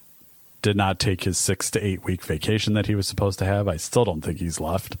 did not take his 6 to 8 week vacation that he was supposed to have. I still don't think he's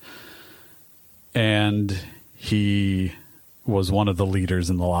left. And he was one of the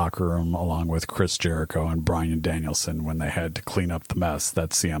leaders in the locker room along with Chris Jericho and Bryan Danielson when they had to clean up the mess that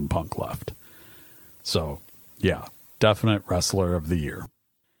CM Punk left. So, yeah, definite Wrestler of the Year.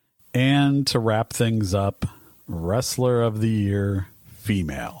 And to wrap things up, Wrestler of the Year,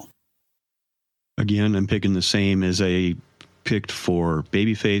 female. Again, I'm picking the same as I picked for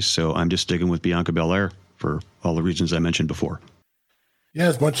Babyface, so I'm just sticking with Bianca Belair for all the reasons I mentioned before. Yeah,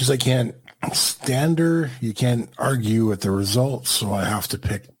 as much as I can't stand her, you can't argue with the results, so I have to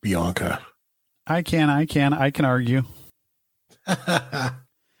pick Bianca. I can argue.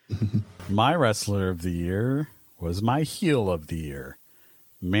 My Wrestler of the Year was my heel of the year,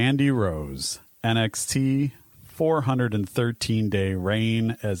 Mandy Rose, NXT 413-day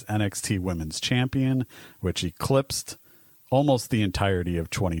reign as NXT Women's Champion, which eclipsed almost the entirety of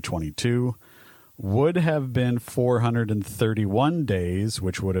 2022. Would have been 431 days,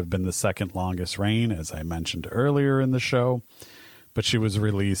 which would have been the second longest reign, as I mentioned earlier in the show. But she was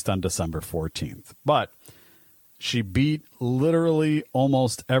released on December 14th. But she beat literally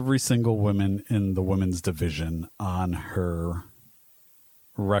almost every single woman in the women's division on her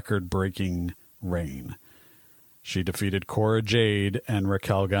record-breaking reign. She defeated Cora Jade and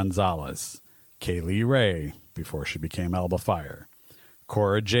Raquel Gonzalez, Kaylee Ray, before she became Alba Fire,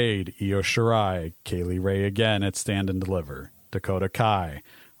 Cora Jade, Io Shirai, Kaylee Ray again at Stand and Deliver, Dakota Kai,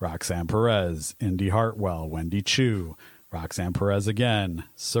 Roxanne Perez, Indy Hartwell, Wendy Chu, Roxanne Perez again,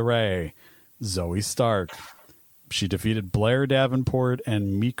 Saray, Zoe Stark. She defeated Blair Davenport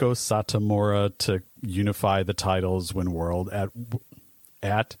and Miko Satomura to unify the titles when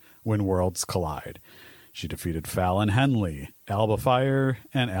when Worlds Collide. She defeated Fallon Henley, Alba Fire,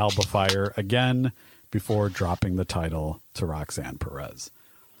 and Alba Fire again before dropping the title to Roxanne Perez.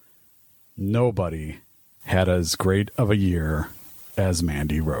 Nobody had as great of a year as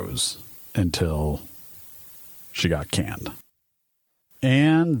Mandy Rose until she got canned.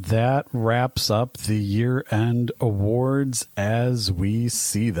 And that wraps up the year-end awards as we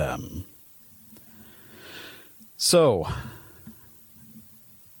see them. So,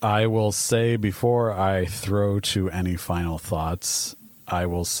 I will say before I throw to any final thoughts, I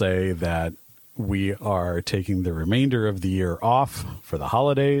will say that we are taking the remainder of the year off for the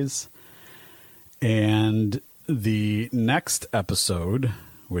holidays. And the next episode,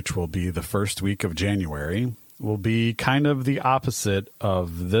 which will be the first week of January, will be kind of the opposite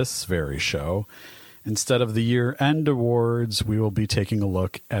of this very show. Instead of the year-end awards, we will be taking a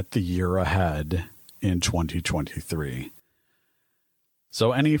look at the year ahead in 2023.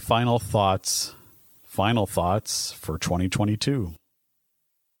 So any final thoughts for 2022?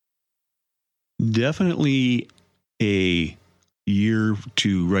 Definitely a year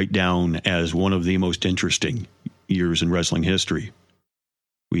to write down as one of the most interesting years in wrestling history.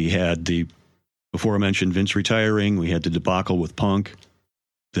 We had before I mentioned Vince retiring, we had the debacle with Punk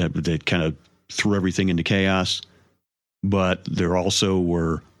that kind of threw everything into chaos. But there also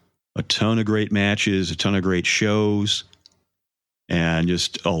were a ton of great matches, a ton of great shows, and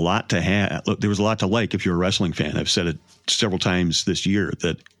just a lot to have. Look, there was a lot to like if you're a wrestling fan. I've said it several times this year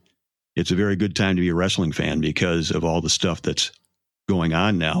that it's a very good time to be a wrestling fan because of all the stuff that's going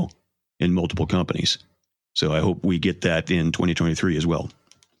on now in multiple companies. So I hope we get that in 2023 as well,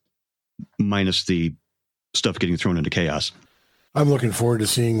 minus the stuff getting thrown into chaos. I'm looking forward to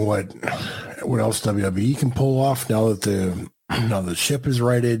seeing what else WWE can pull off now that the ship is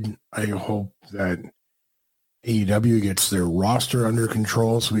righted. I hope that AEW gets their roster under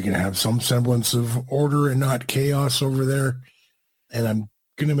control so we can have some semblance of order and not chaos over there. And I'm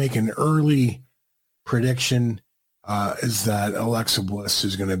going to make an early prediction is that Alexa Bliss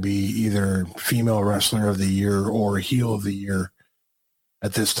is going to be either female wrestler of the year or heel of the year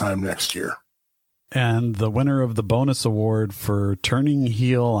at this time next year. And the winner of the bonus award for turning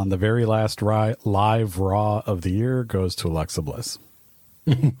heel on the very last live Raw of the year goes to Alexa Bliss.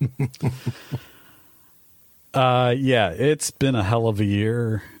 Yeah, it's been a hell of a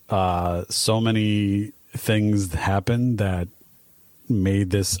year. So many things happened that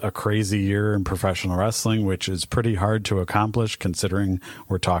made this a crazy year in professional wrestling, which is pretty hard to accomplish considering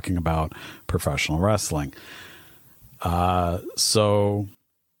we're talking about professional wrestling. So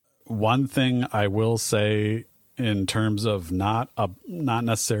one thing I will say in terms of not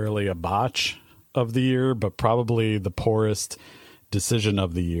necessarily a botch of the year, but probably the poorest decision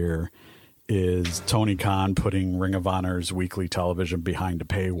of the year is Tony Khan putting Ring of Honor's weekly television behind a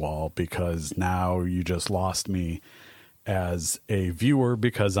paywall, because now you just lost me as a viewer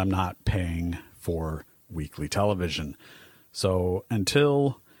because I'm not paying for weekly television. So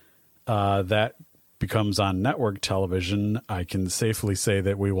until that becomes on network television, I can safely say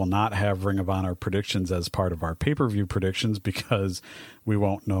that we will not have Ring of Honor predictions as part of our pay-per-view predictions because we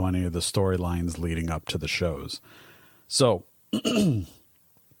won't know any of the storylines leading up to the shows. So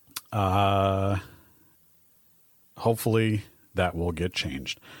hopefully that will get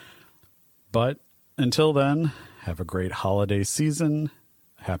changed. But until then, have a great holiday season.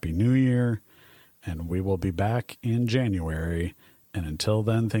 Happy New Year. And we will be back in January. And until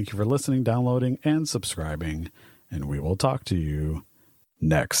then, thank you for listening, downloading, and subscribing. And we will talk to you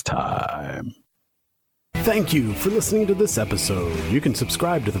next time. Thank you for listening to this episode. You can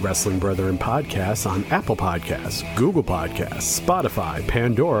subscribe to the Wrestling Brethren podcast on Apple Podcasts, Google Podcasts, Spotify,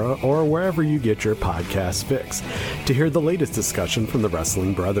 Pandora, or wherever you get your podcast fix to hear the latest discussion from the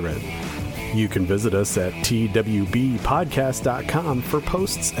Wrestling Brethren. You can visit us at twbpodcast.com for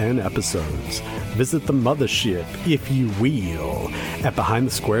posts and episodes. Visit the mothership, if you will, at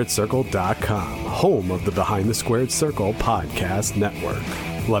BehindTheSquaredCircle.com, home of the Behind the Squared Circle podcast network.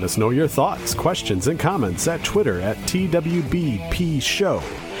 Let us know your thoughts, questions, and comments at Twitter at TWBP Show,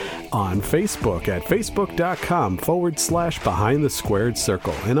 on Facebook at Facebook.com/Behind the Squared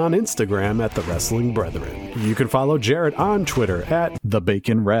Circle, and on Instagram at The Wrestling Brethren. You can follow Jarret on Twitter at The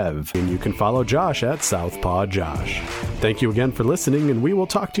Bacon Rev, and you can follow Josh at Southpaw Josh. Thank you again for listening, and we will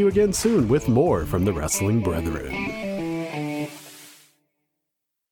talk to you again soon with more from The Wrestling Brethren.